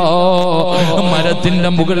കാണുന്നില്ല. മരത്തിന്റെ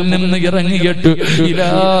മുകളിൽ നിന്ന് ഇറങ്ങിയിട്ട്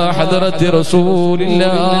ഇലാ ഹദറത്തി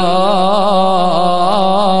റസൂലില്ലാഹ്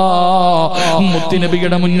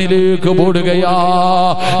മുത്തുനബിയുടെ മുന്നിലേക്ക് ഓടുകയാ.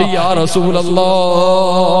 യാ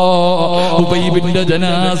റസൂലല്ലാഹ്, ഉബൈബിന്റെ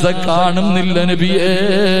ജനാസ കാണുന്നില്ല നബിയേ,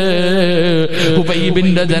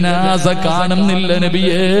 ഉബൈബിന്റെ ജനാസ കാണുന്നില്ല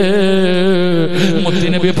നബിയേ.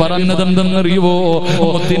 മുത്തുനബി പറഞ്ഞതെന്തെന്നറിയുവോ?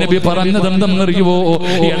 മുത്തുനബി പറഞ്ഞതെന്തെന്നറിയുവോ?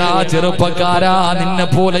 എടാ ചെറുപ്പക്കാരാ, നിന്നെ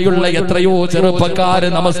പോലെയുള്ള എത്രയോ ചെറുപ്പക്കാര്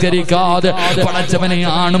നമസ്കരിക്കാതെ പടച്ചവനെ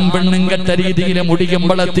ആണും പെണ്ണും കെട്ട രീതിയിൽ മുടിയും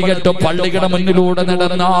വളർത്തികെട്ട് പള്ളിയുടെ മുന്നിലൂടെ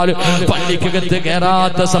നടന്നാൽ പള്ളിക്കകത്ത്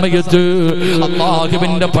കയറാത്ത സമയത്ത്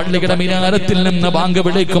അല്ലാഹുവിന്റെ പള്ളിയുടെ മിനാരത്തിൽ നിന്ന് ബാങ്ക്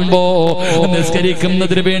വിളിക്കുമ്പോ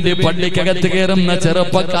നിസ്കരിക്കുന്നതിന് വേണ്ടി പള്ളിക്കകത്ത് കയറുന്ന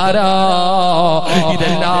ചെറുപ്പക്കാരാ,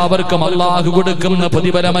 ഇതെല്ലാവർക്കും അല്ലാഹു കൊടുക്കുന്ന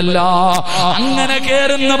പ്രതിഫലമല്ല. അങ്ങനെ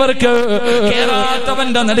കയറുന്നവർക്ക്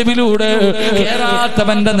കേറാത്തവന്റെ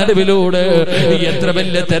നടുവിലൂടെ എത്ര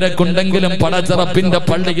വലിയ തിരക്കുണ്ടെങ്കിലും പടച്ചറപ്പിന്റെ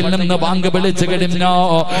പള്ളിയിൽ നിന്ന് ബാങ്ക് വിളിച്ചു കഴിഞ്ഞാ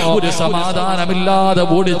ഒരു സമാധാനമില്ലാതെ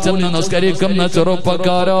ഓടിച്ചെന്ന് നിസ്കരിക്കുന്ന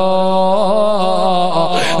ചെറുപ്പക്കാരോ,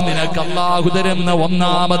 നിനക്ക് അല്ലാഹു തരുന്ന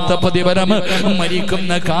ഒന്നാമത്തെ പ്രതിഫലം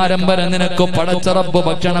മരിക്കുന്ന കാലം വരെ നിനക്ക് പടച്ചറപ്പ്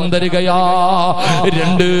ഭക്ഷണം തരികയാ.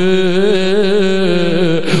 2,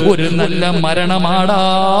 ഒരു നല്ല മരണമാടാ.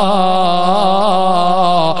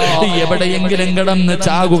 എവിടെയെങ്കിലും കിടന്ന്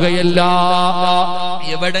ചാകുകയല്ല,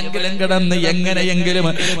 എവിടെങ്കിലും കിടന്ന് എങ്ങനെയെങ്കിലും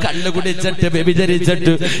കള്ളു കുടിച്ചിട്ട്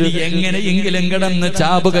വ്യഭിചരിച്ചിട്ട് എങ്ങനെയെങ്കിലും കിടന്ന്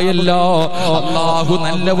ചാവുകയല്ല. അല്ലാഹു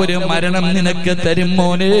നല്ല ഒരു മരണം നിനക്ക് തരും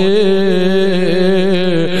മോനെ.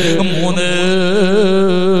 3,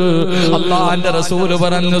 അല്ലാഹുവിന്റെ റസൂൽ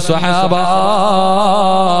പറഞ്ഞു, സ്വഹാബ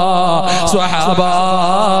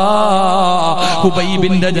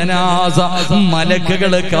ഹുബൈബിന്റെ ജനാസ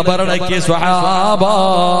മലക്കുകൾ കബറടക്കി സ്വഹാബ.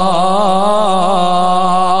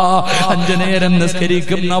 5 നേരം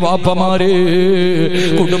നിസ്കരിക്കുന്ന വാപ്പമാര്,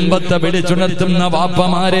 കുടുംബത്തെ വിളിച്ചുണർത്തുന്ന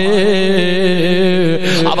വാപ്പമാരെ,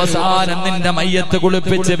 അവസാനം നിന്റെ മയ്യത്ത്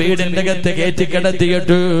കുളിപ്പിച്ച് വീടിന്റെ അകത്ത്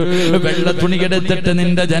കയറ്റിക്കിടത്തിയിട്ട് വെള്ള തുണിയെടുത്തിട്ട്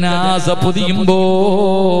നിന്റെ ജനാസ പൊതിയുമ്പോ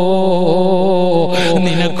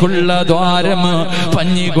നിനക്കുള്ള ദ്വാരം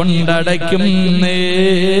പഞ്ഞി കൊണ്ടടയ്ക്കുന്നേ.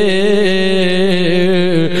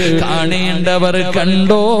 കാണേണ്ടവർ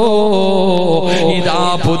കണ്ടോ, ഇതാ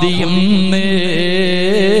പൊതിയുന്നേ.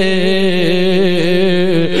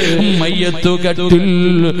 മയ്യത്തു കട്ടിൽ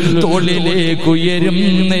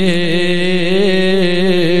തോളിലേക്കുയരുന്നേ.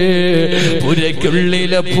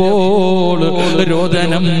 പുരയ്ക്കുള്ളിലപ്പോൾ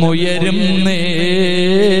രോദനം ഉയരുന്നേ.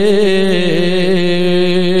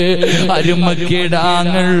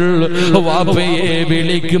 അരുമക്കിടാങ്ങൾ വാപ്പയെ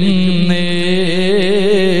വിളിക്കുന്നേ.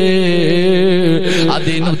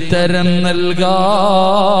 അതിനുത്തരം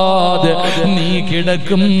നൽകാതെ നീ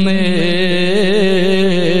കിടക്കുന്നേ.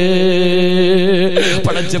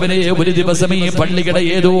 പടച്ചവനെ, ഒരു ദിവസം ഈ പള്ളിയുടെ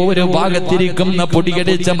ഏതോ ഒരു ഭാഗത്തിരിക്കുന്ന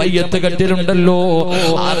പൊടിയടിച്ച മയ്യത്ത് കെട്ടിലുണ്ടല്ലോ,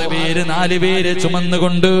 6 പേര് 4 പേര്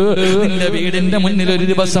ചുമന്നുകൊണ്ട് നിന്റെ വീടിന്റെ മുന്നിൽ ഒരു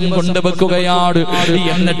ദിവസം കൊണ്ടുവെക്കുകയാണ്.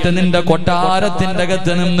 എന്നിട്ട് നിന്റെ കൊട്ടാരത്തിന്റെ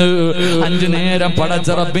അകത്ത് നിന്ന് 5 നേരം പടച്ച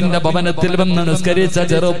റബ്ബിന്റെ ഭവനത്തിൽ വന്ന് നിസ്കരിച്ച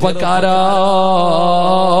ചെറുപ്പക്കാരാ,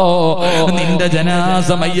 നിന്റെ ജനാസ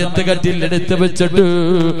മയ്യത്ത് കെട്ടിൽ എടുത്തു വെച്ചിട്ട്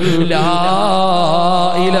ലാ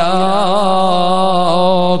ഇലാഹ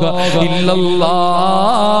ഇല്ലല്ലാഹ്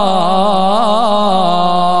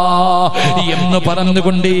എന്ന്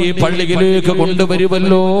പറഞ്ഞുകൊണ്ട് ഈ പള്ളിയിലേക്ക്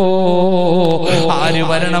കൊണ്ടുവരുമല്ലോ. ആര്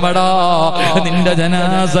വരണമടാ? നിന്റെ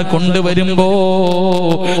ജനാസ കൊണ്ടുവരുമ്പോ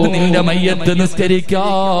നിന്റെ മയ്യത്ത് നിസ്കരിക്കാ,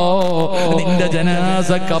 നിന്റെ ജനാസ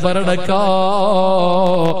കബറടക്കാ.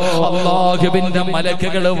 അല്ലാഹുവിന്റെ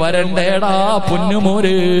മലക്കുകൾ വരണ്ടേടാ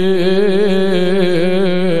പൊന്നുമോര്.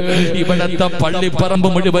 ഇവിടത്തെ പള്ളിപ്പറമ്പ്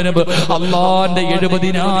മുഴുവനും അള്ളാന്റെ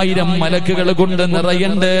 70,000 മലക്കുകൾ കൊണ്ട്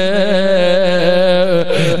നിറയണ്ടേ.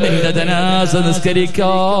 നിന്റെ ജനാസ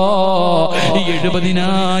നിസ്കരിക്കാ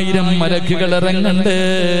 70,000 മലക്കുകൾ ഇറങ്ങണ്ടേ.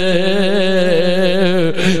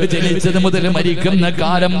 ജനിച്ചത് മുതൽ മരിക്കുന്ന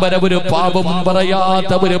കാലം വരെ ഒരു പാപവും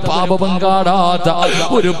പറയാത്ത, ഒരു പാപവും കാടാത്ത,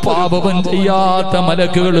 ഒരു പാപവും ചെയ്യാത്ത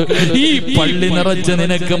മലക്കുകൾ ഈ പള്ളി നിറച്ച്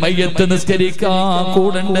നിനക്ക് മയ്യത്ത് നിസ്കരിക്കാൻ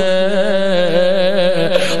കൂടണ്ടേ.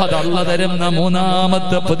 അതല്ല തരുന്ന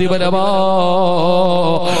 3ാമത്തെ പ്രതിഫലവാ.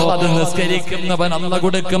 അത് നിസ്കരിക്കുന്നവൻ അല്ല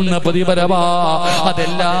കൊടുക്കുന്ന പ്രതിഫലവാ.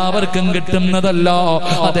 അതെല്ലാവർക്കും കിട്ടുന്നതല്ല,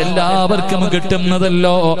 അതെല്ലാവർക്കും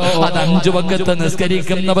കിട്ടുന്നതല്ലോ. അത് 5 വഖത്ത്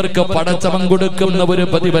നിസ്കരിക്കുന്നവർക്ക് പടച്ചവൻ കൊടുക്കുന്ന ഒരു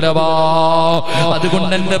പ്രതിഫലവാ.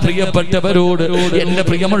 അതുകൊണ്ട് എന്റെ പ്രിയപ്പെട്ടവരോട്, എന്റെ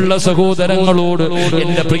പ്രിയമുള്ള സഹോദരങ്ങളോട്,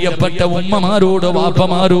 എന്റെ പ്രിയപ്പെട്ട ഉമ്മമാരോട്,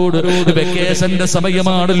 വാപ്പമാരോട്, വെക്കേഷന്റെ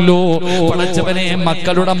സമയമാണല്ലോ. പടച്ചവനെ,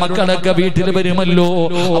 മക്കളുടെ മക്കളൊക്കെ വീട്ടിൽ വരുമല്ലോ.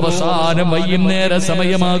 അവസാനം വൈകുന്നേര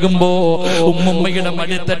സമയമാകുമ്പോ ഉമ്മുമ്മയുടെ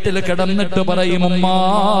മടിത്തട്ടിൽ കിടന്നിട്ട് പറയും, ഉമ്മ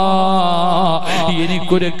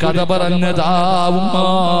എനിക്കൊരു കഥ പറഞ്ഞതാ ഉമ്മ.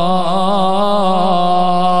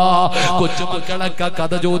 കൊച്ചുമക്കളൊക്കെ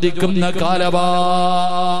കഥ ചോദിക്കുന്ന കാലവാ.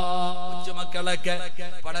 കൊച്ചുമക്കളൊക്കെ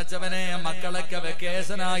പടച്ചവനെ, മക്കളൊക്കെ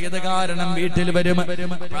വെക്കേഷനായത് കാരണം വീട്ടിൽ വരും.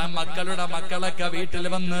 മക്കളുടെ മക്കളൊക്കെ വീട്ടിൽ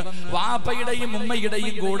വന്ന് വാപ്പയുടെയും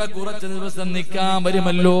ഉമ്മയുടെയും കൂടെ കുറച്ച് ദിവസം നിൽക്കാൻ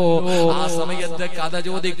വരുമല്ലോ. ആ സമയത്ത് കഥ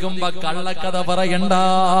ചോദിക്കുമ്പോ കള്ളക്കഥ പറയണ്ട,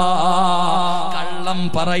 കള്ളം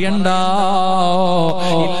പറയണ്ട,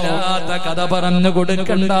 ഇല്ലാത്ത കഥ പറഞ്ഞു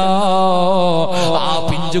കൊടുക്കണ്ട. ആ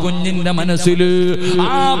പിഞ്ചു കുഞ്ഞിന്റെ മനസ്സില്,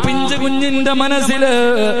 ആ പിഞ്ചു കുഞ്ഞിന്റെ മനസ്സില്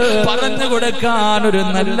പറഞ്ഞു കൊടുക്കാൻ ഒരു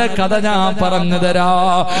നല്ല കഥ ഞാൻ പറഞ്ഞു തരാ,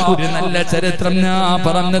 ഒരു നല്ല ചരിത്രം ഞാൻ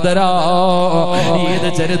പറഞ്ഞു തരാ. ഏത്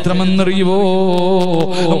ചരിത്രമെന്നറിയുവോ?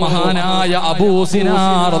 മഹാനായ അബൂ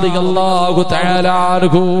സിനാർ റളിയല്ലാഹു തആല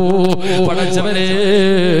അൻഹു. പടച്ചവനെ,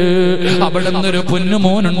 അവിടുന്ന് ഒരു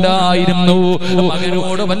പൊന്നുമോനുണ്ടായിരുന്നു.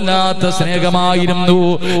 മകനോട് വല്ലാത്ത സ്നേഹമായിരുന്നു.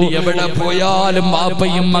 എവിടെ പോയാലും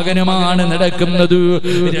വാപ്പയും മകനുമാണ് നടക്കുന്നത്.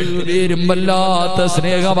 രണ്ടുപേരും വല്ലാത്ത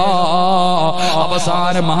സ്നേഹമാ.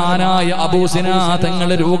 അവസാനം മഹാനായ അബൂ സിനാർ തങ്ങൾ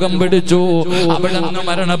രോഗം പിടിച്ചു. അവിടുന്ന്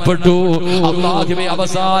മരണപ്പെട്ടു. അല്ലാഹുവേ,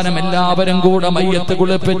 അവസാനം എല്ലാവരും കൂടെ മയ്യത്ത്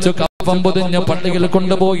കുളിപ്പിച്ചു കഫൻ പൊതിഞ്ഞ് പള്ളിയിൽ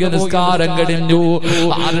കൊണ്ടുപോയി നിസ്കാരം കഴിഞ്ഞു.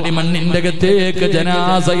 6 മണ്ണിന്റെ അകത്തേക്ക്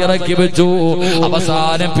ജനാസ ഇറക്കി വെച്ചു.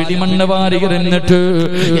 അവസാനം പിടിമണ്ണ് വാരി എറിഞ്ഞിട്ട്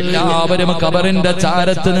എല്ലാവരും കബറിന്റെ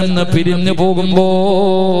ചാരത്ത് നിന്ന് പിരിഞ്ഞു പോകുമ്പോ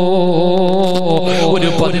ഒരു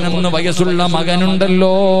 11 വയസ്സുള്ള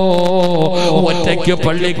മകനുണ്ടല്ലോ, ഒറ്റയ്ക്ക്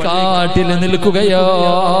പള്ളിക്കാട്ടിൽ നിൽക്കുകയാ.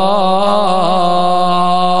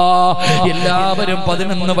 എല്ലാവരും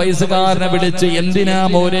 11 വയസ്സുകാരനെ വിളിച്ച്, എന്തിനാ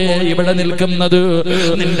മോനെ ഇവിടെ നിൽക്കുന്നത്?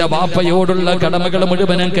 നിന്റെ വാപ്പയോടുള്ള കടമകൾ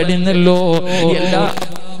മുഴുവനും കഴിഞ്ഞല്ലോ. എല്ലാ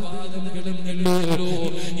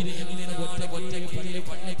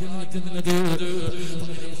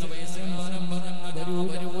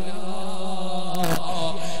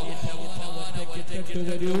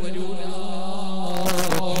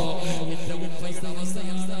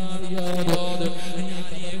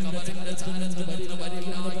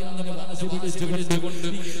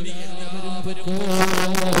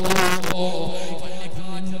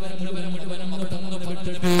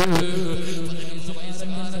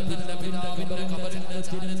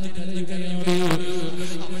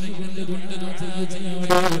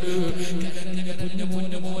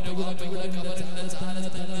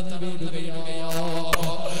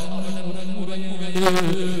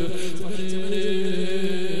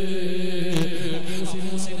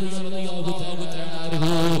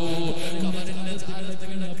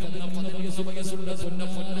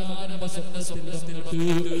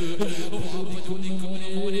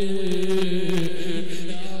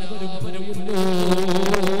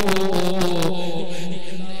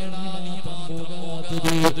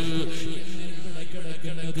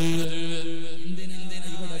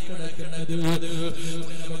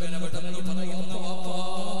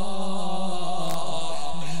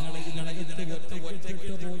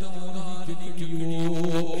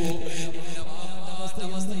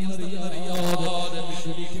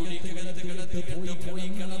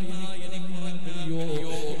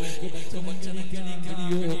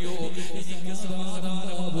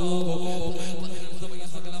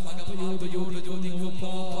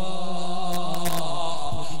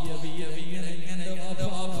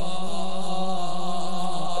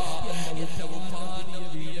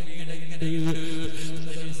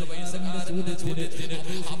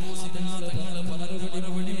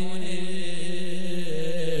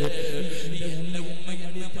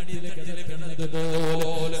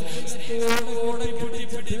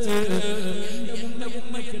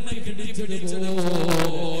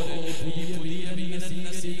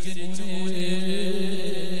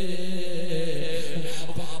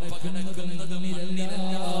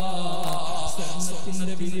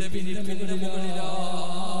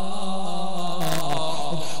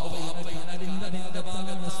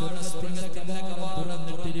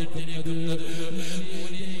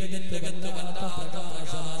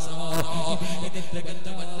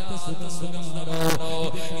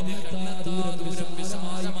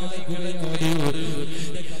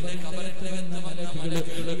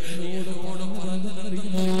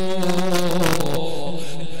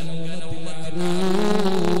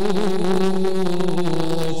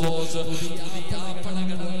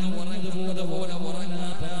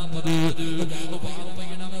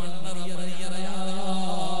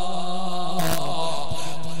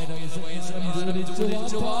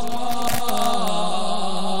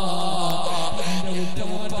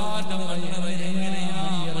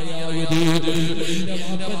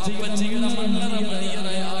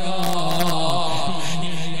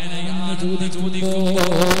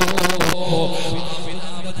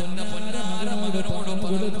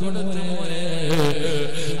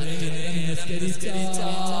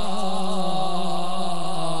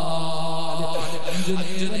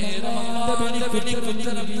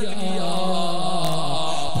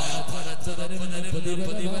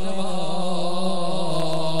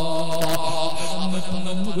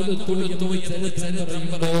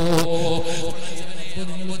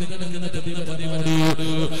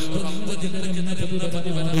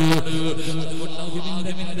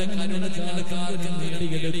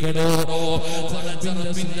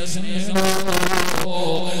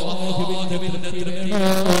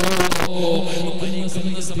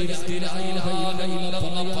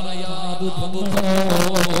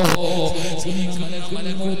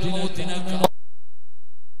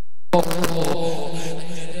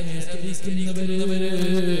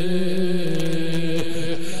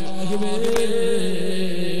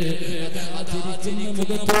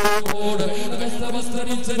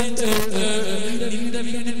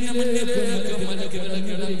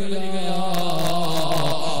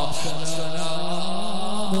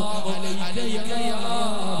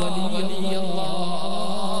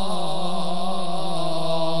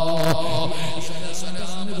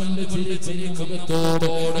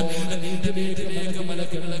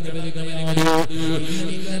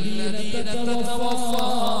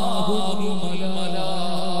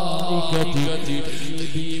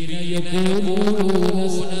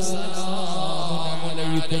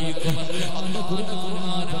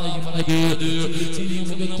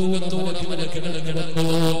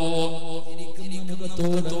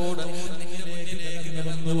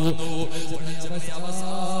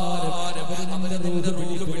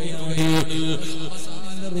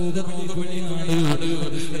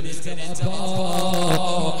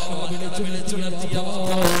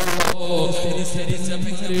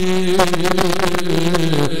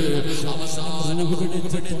അവസാനം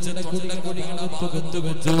പിടിച്ചത് കൊണ്ടകുടികളെ ഭാഗത്ത്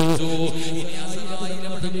വെച്ചു. ഇനി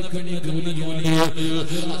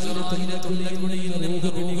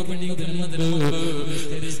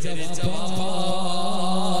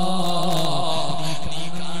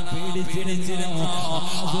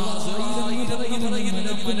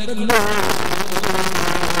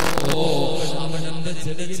അവന്റെ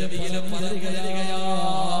ചെടിയിലെ പറയുകയാ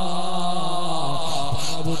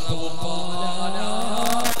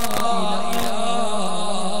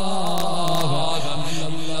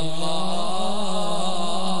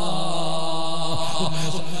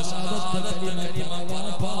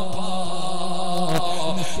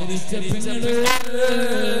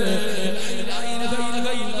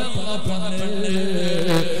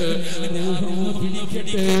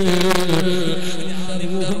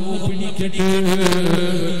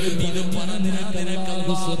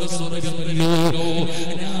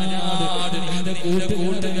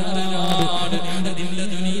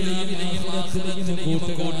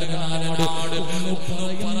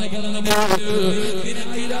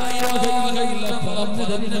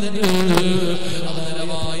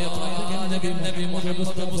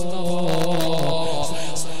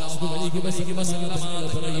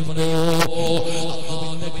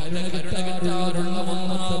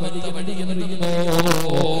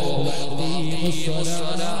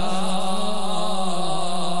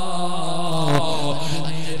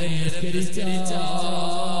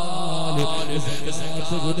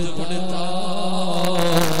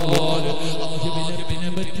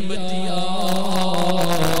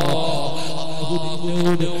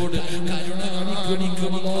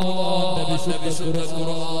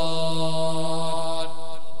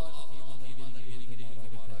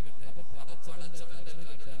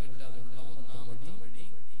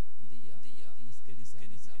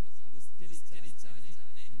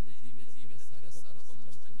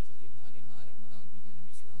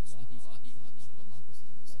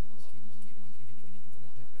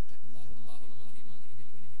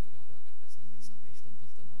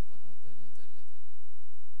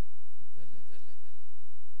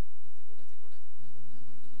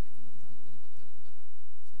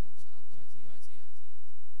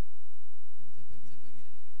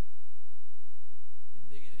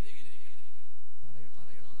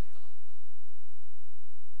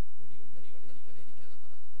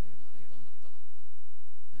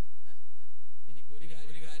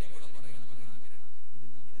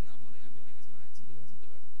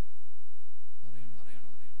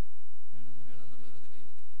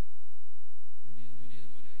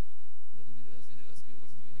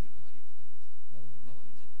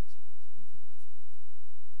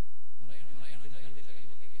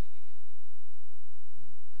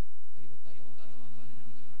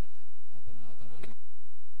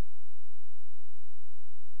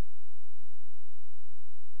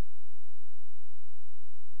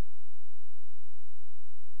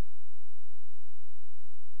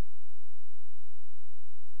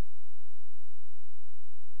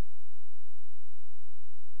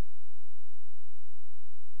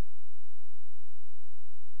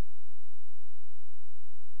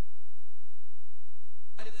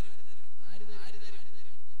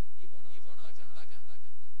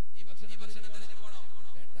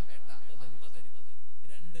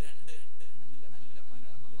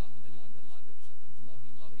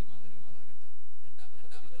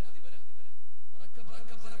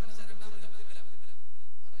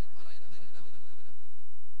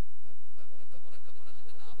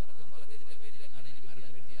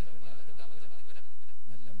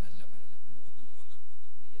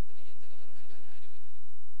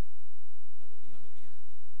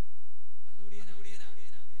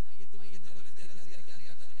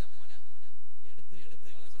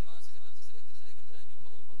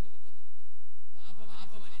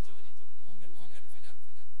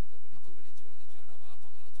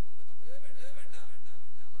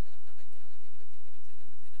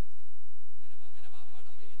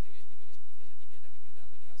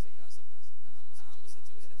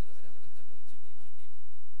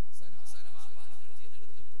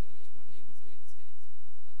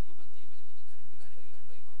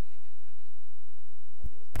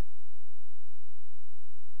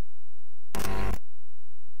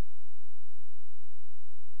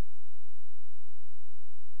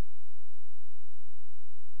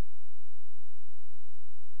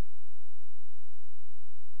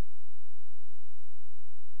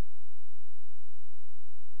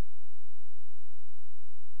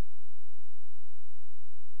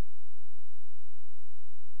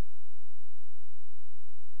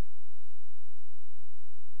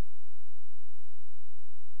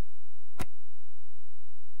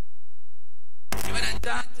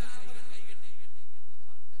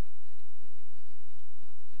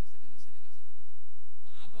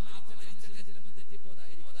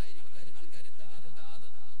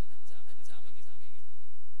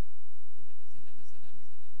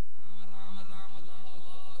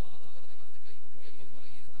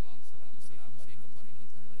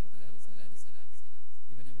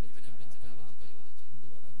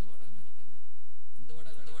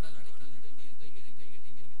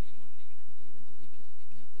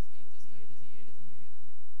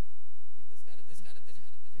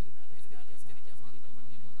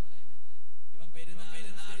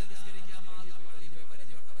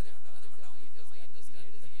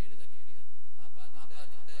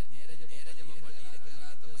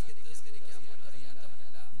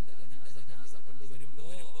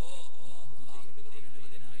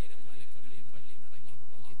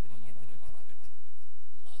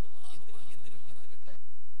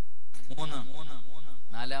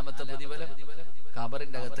നാലാമത്തെ പ്രതിഫലം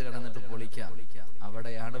ഖബറിന്റെ അകത്ത് കിടന്നിട്ട് പൊളിക്കാം.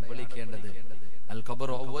 അവിടെയാണ് പൊളിക്കേണ്ടത്. അൽ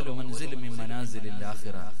ഖബറു അവ്വലു മൻസിലിൻ മിൻ മനാസിലിൽ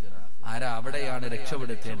ആഖിറ. ആരാ അവിടെയാണ്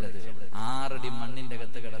രക്ഷപ്പെടുത്തേണ്ടത്. 6 അടി മണ്ണിന്റെ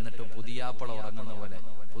അകത്ത് കിടന്നിട്ട് പുതിയാപ്പള ഉറങ്ങുന്ന പോലെ.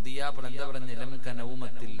 പുതിയാപ്പള എന്താ പറഞ്ഞ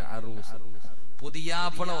ലംകനൗമത്തിൽ അറൂസ്,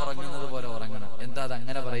 പുതിയാപ്പള ഉറങ്ങുന്നത് പോലെ ഉറങ്ങണം. എന്താ അത്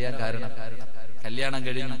അങ്ങനെ പറയാൻ കാരണം? കല്യാണം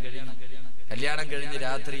കഴിഞ്ഞ്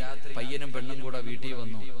രാത്രി പയ്യനും പെണ്ണും കൂടെ വീട്ടിൽ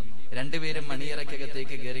വന്നു. രണ്ടുപേരും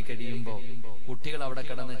മണിയറക്കകത്തേക്ക് കയറി കഴിയുമ്പോ കുട്ടികൾ അവിടെ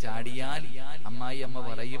കിടന്ന് ചാടിയാൽ അമ്മായി അമ്മ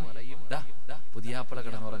പറയും, പുതിയാപ്പള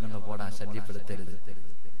കിടന്നുറങ്ങുന്ന പോടാ, ശല്യപ്പെടുത്തരുത്.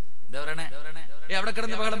 എന്താ പറയണേ? അവിടെ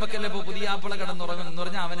കിടന്ന് ബഹളം വെക്കല്ലേ, ഇപ്പൊ പുതിയാപ്പള കിടന്നുറങ്ങുന്നു എന്ന്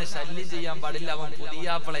പറഞ്ഞാൽ അവനെ ശല്യം ചെയ്യാൻ പാടില്ല, അവൻ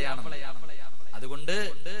പുതിയാപ്പളയാണ്. അതുകൊണ്ട്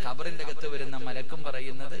ഖബറിന്റെ അകത്ത് വരുന്ന മലക്കും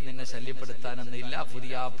പറയുന്നത് നിന്നെ ശല്യപ്പെടുത്താനൊന്നുമില്ല,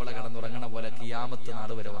 പുതിയാപ്പള കിടന്നുറങ്ങണ പോലെ ഖിയാമത്ത്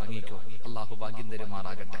നാൾ വരെ ഉറങ്ങിക്കോ. അള്ളാഹു ഭാഗ്യം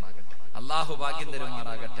തരുമാറാകട്ടെ. അള്ളാഹു ഭാഗ്യം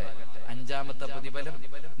തരുമാറാകട്ടെ. 5ാമത്തെ പ്രതിഫലം,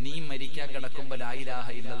 നീ മരിക്കാൻ കിടക്കുമ്പോ ലാ ഇലാഹ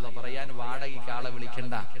ഇല്ലല്ലാഹ് പറയാൻ വാടകയ്ക്ക് ആളെ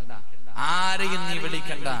വിളിക്കണ്ട, ആരെയും നീ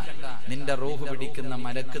വിളിക്കണ്ട. നിന്റെ റൂഹ് പിടിക്കുന്ന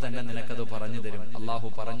മലക്ക് തന്നെ നിനക്കത് പറഞ്ഞു തരും. അള്ളാഹു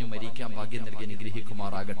പറഞ്ഞു മരിക്കാൻ ഭാഗ്യം നൽകി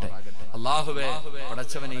അനുഗ്രഹിക്കുമാറാകട്ടെ. അള്ളാഹുവേ,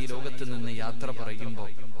 പടച്ചവനെ ഈ ലോകത്ത് നിന്ന് യാത്ര പറയുമ്പോ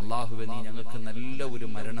അള്ളാഹുവെ നീ ഞങ്ങൾക്ക് നല്ല ഒരു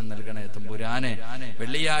മരണം നൽകണേ തമ്പുരാനെ.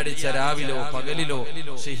 വെള്ളിയാഴ്ച രാവിലോ പകലിലോ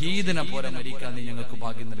ഷഹീദിനെ പോലെ മരിക്കാൻ നീ ഞങ്ങൾക്ക്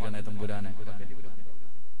ഭാഗ്യം നൽകണേ തമ്പുരാനെ.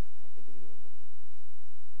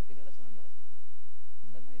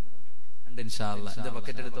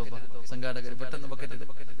 ബക്കറ്റ് എടുത്തോ സംഘാടകർ, പെട്ടെന്ന് ബക്കറ്റ്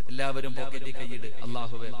എടുത്ത് എല്ലാവരും പോക്കറ്റിൽ കൈയിട്.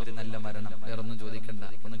 അള്ളാഹുവെ ഒരു നല്ല മരണം, വേറൊന്നും ചോദിക്കണ്ട,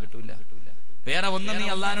 ഒന്നും കിട്ടൂല, വേറെ ഒന്നും നീ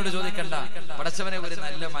അള്ളാഹിനോട് ചോദിക്കണ്ട. പടച്ചവനെ ഒരു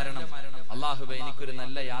നല്ല മരണം, അള്ളാഹുവെ എനിക്കൊരു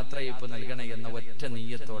നല്ല യാത്രയപ്പ് നൽകണേ എന്ന ഒറ്റ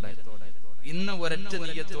നീയത്തോടെ, ഇന്ന് ഒരൊറ്റ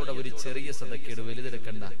നീയത്തോടെ ഒരു ചെറിയ സദക്കയിട്,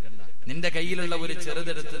 വലുതെടുക്കണ്ട. നിന്റെ കയ്യിലുള്ള ഒരു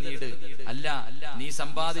ചെറുതെടുത്ത് നീട്. അല്ല, നീ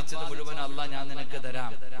സമ്പാദിച്ചത് മുഴുവൻ അള്ളാഹ് ഞാൻ നിനക്ക്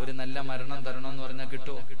തരാം, ഒരു നല്ല മരണം തരണമെന്ന് പറഞ്ഞാൽ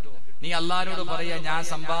കിട്ടുമോ? നീ അള്ളാഹിനോട് പറയാ, ഞാൻ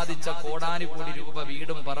സമ്പാദിച്ച കോടാനുകോടി രൂപ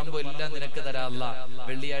വീടും പറമ്പും എല്ലാം നിനക്ക് തരാം അല്ലാഹ്,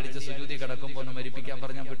 വെള്ളിയാഴ്ച സുജൂദി കിടക്കുമ്പോ ഒന്ന് മരിപ്പിക്കാൻ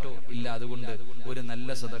പറഞ്ഞാൽ കിട്ടുമോ? ഇല്ല. അതുകൊണ്ട് ഒരു നല്ല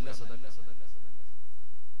സദക്ക,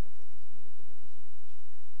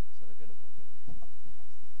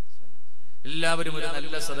 എല്ലാവരും ഒരു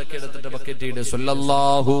നല്ല സദക്ക എടുത്തിട്ട് ബക്കറ്റ് ഇട്.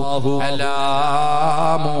 സല്ലല്ലാഹു അലാ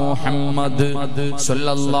മുഹമ്മദ്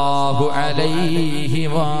സല്ലല്ലാഹു അലൈഹി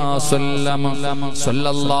വസല്ലം,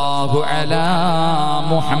 സല്ലല്ലാഹു അലാ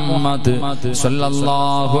മുഹമ്മദ്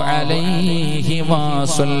സല്ലല്ലാഹു അലൈഹി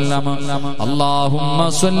വസല്ലം, അല്ലാഹുമ്മ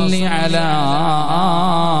സല്ലി അലാ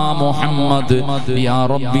മുഹമ്മദ് യാ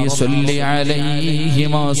റബ്ബി സല്ലി അലൈഹി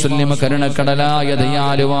വസല്ലം. കരുണക്കടലായ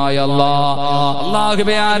ദയാലുവായ അല്ലാഹ്,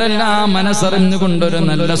 അല്ലാഹുവേ ആരെല്ലാം മനസ്സറിഞ്ഞുകൊണ്ടൊരു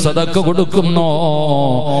നല്ല സദക്ക കൊടുക്കുന്നോ,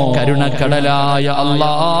 കരുണക്കടലായ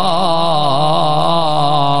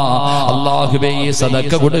അല്ലാഹുവേ ഈ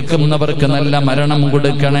സദക്ക കൊടുക്കുന്നവർക്ക് നല്ല മരണം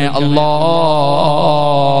കൊടുക്കണേ അല്ലാഹ്,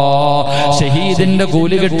 ഷഹീദിന്റെ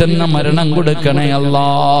കൂലി കിട്ടുന്ന മരണം കൊടുക്കണേ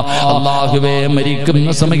അല്ലാഹുവേ മരിക്കുന്ന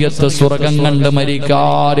സമയത്ത് സ്വർഗം കണ്ട്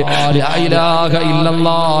മരിക്കാൻ, ലാ ഇലാഹ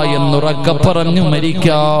ഇല്ലല്ലാഹ് എന്നുറക്കെ പറഞ്ഞു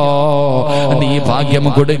മരിക്കാ നീ ഭാഗ്യം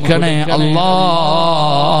കൊടുക്കണേ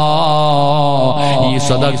അല്ലാഹ്. ഈ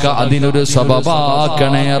സദക്ക അതിനൊരു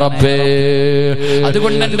സബബാക്കണേ റബ്ബേ.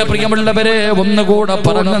 അതുകൊണ്ട് എന്റെ പ്രിയമുള്ളവരെ, ഒന്നുകൂടെ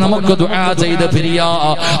പറഞ്ഞ് നമുക്ക് ദുആ ചെയ്ത് പിരിയാ.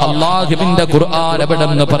 അല്ലാഹുവിന്റെ ഖുർആൻ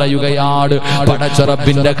എവിടെന്ന് പറയുകയാണ്, പടച്ച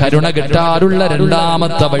റബ്ബിന്റെ കരുണ കിട്ടാനുള്ള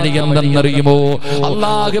 2ാമത്തെ വഴി എന്തെന്നറിയുമോ?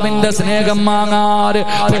 അല്ലാഹുവിന്റെ സ്നേഹം വാങ്ങാൻ,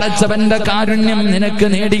 പടച്ചവന്റെ കാരുണ്യം നിനക്ക്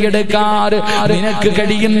നേടിയെടുക്കാൻ നിനക്ക്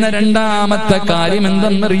കഴിയുന്ന 2ാമത്തെ കാര്യം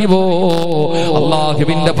എന്തെന്നറിയുമോ?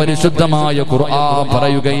 അല്ലാഹുവിന്റെ പരിശുദ്ധമായ ഖുർആൻ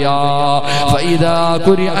പറയുകയാ, فإذا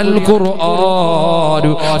قرئ القرآن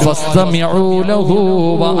فاستمعوا له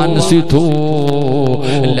وأنصتوا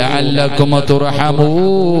لعلكم ترحمون.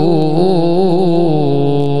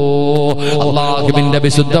 അല്ലാഹുവിന്റെ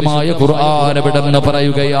വിശുദ്ധമായ ഖുർആൻ എവിടെന്ന്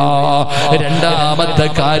പറയുകയാ. രണ്ടാമത്തെ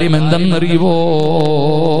കാര്യം എന്തെന്നറിയുവോ?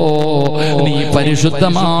 നീ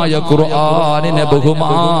പരിശുദ്ധമായ ഖുർആനിനെ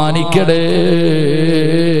ബഹുമാനിക്കടേ.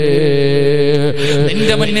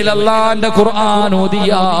 നിന്റെ മുന്നിൽ അല്ലാഹുവിന്റെ ഖുർആൻ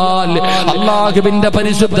ഓതിയാൽ, അല്ലാഹുവിന്റെ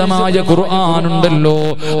പരിശുദ്ധമായ ഖുർആൻ ഉണ്ടല്ലോ,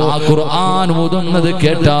 ആ ഖുർആൻ ഓതുന്നത്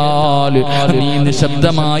കേട്ടാൽ നീ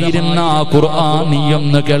നിശബ്ദമായിരുന്ന ആ ഖുർആൻ നീ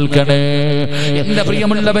ഒന്ന് കേൾക്കണേ. എന്റെ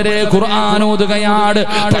പ്രിയമുള്ളവരെ, ഖുർആൻ ഓതുകയാണ്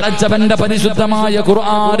പടച്ചവന്റെ പരിശുദ്ധമായ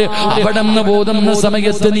ഖുർആൻ. അവിടെ നിന്ന് ഓതുന്ന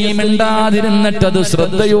സമയത്ത് നീ മിണ്ടാതിരുന്നിട്ടത്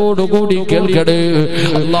ശ്രദ്ധയോടുകൂടി കേൾക്കണേ.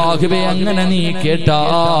 അല്ലാഹുവേ, അങ്ങനെ നീ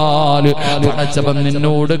കേട്ടാൽ പടച്ചവൻ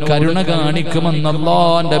നിന്നോട് കരുണ കാണിക്കുമെന്ന്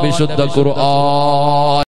അല്ലാഹുവിന്റെ വിശുദ്ധ ഖുർആൻ.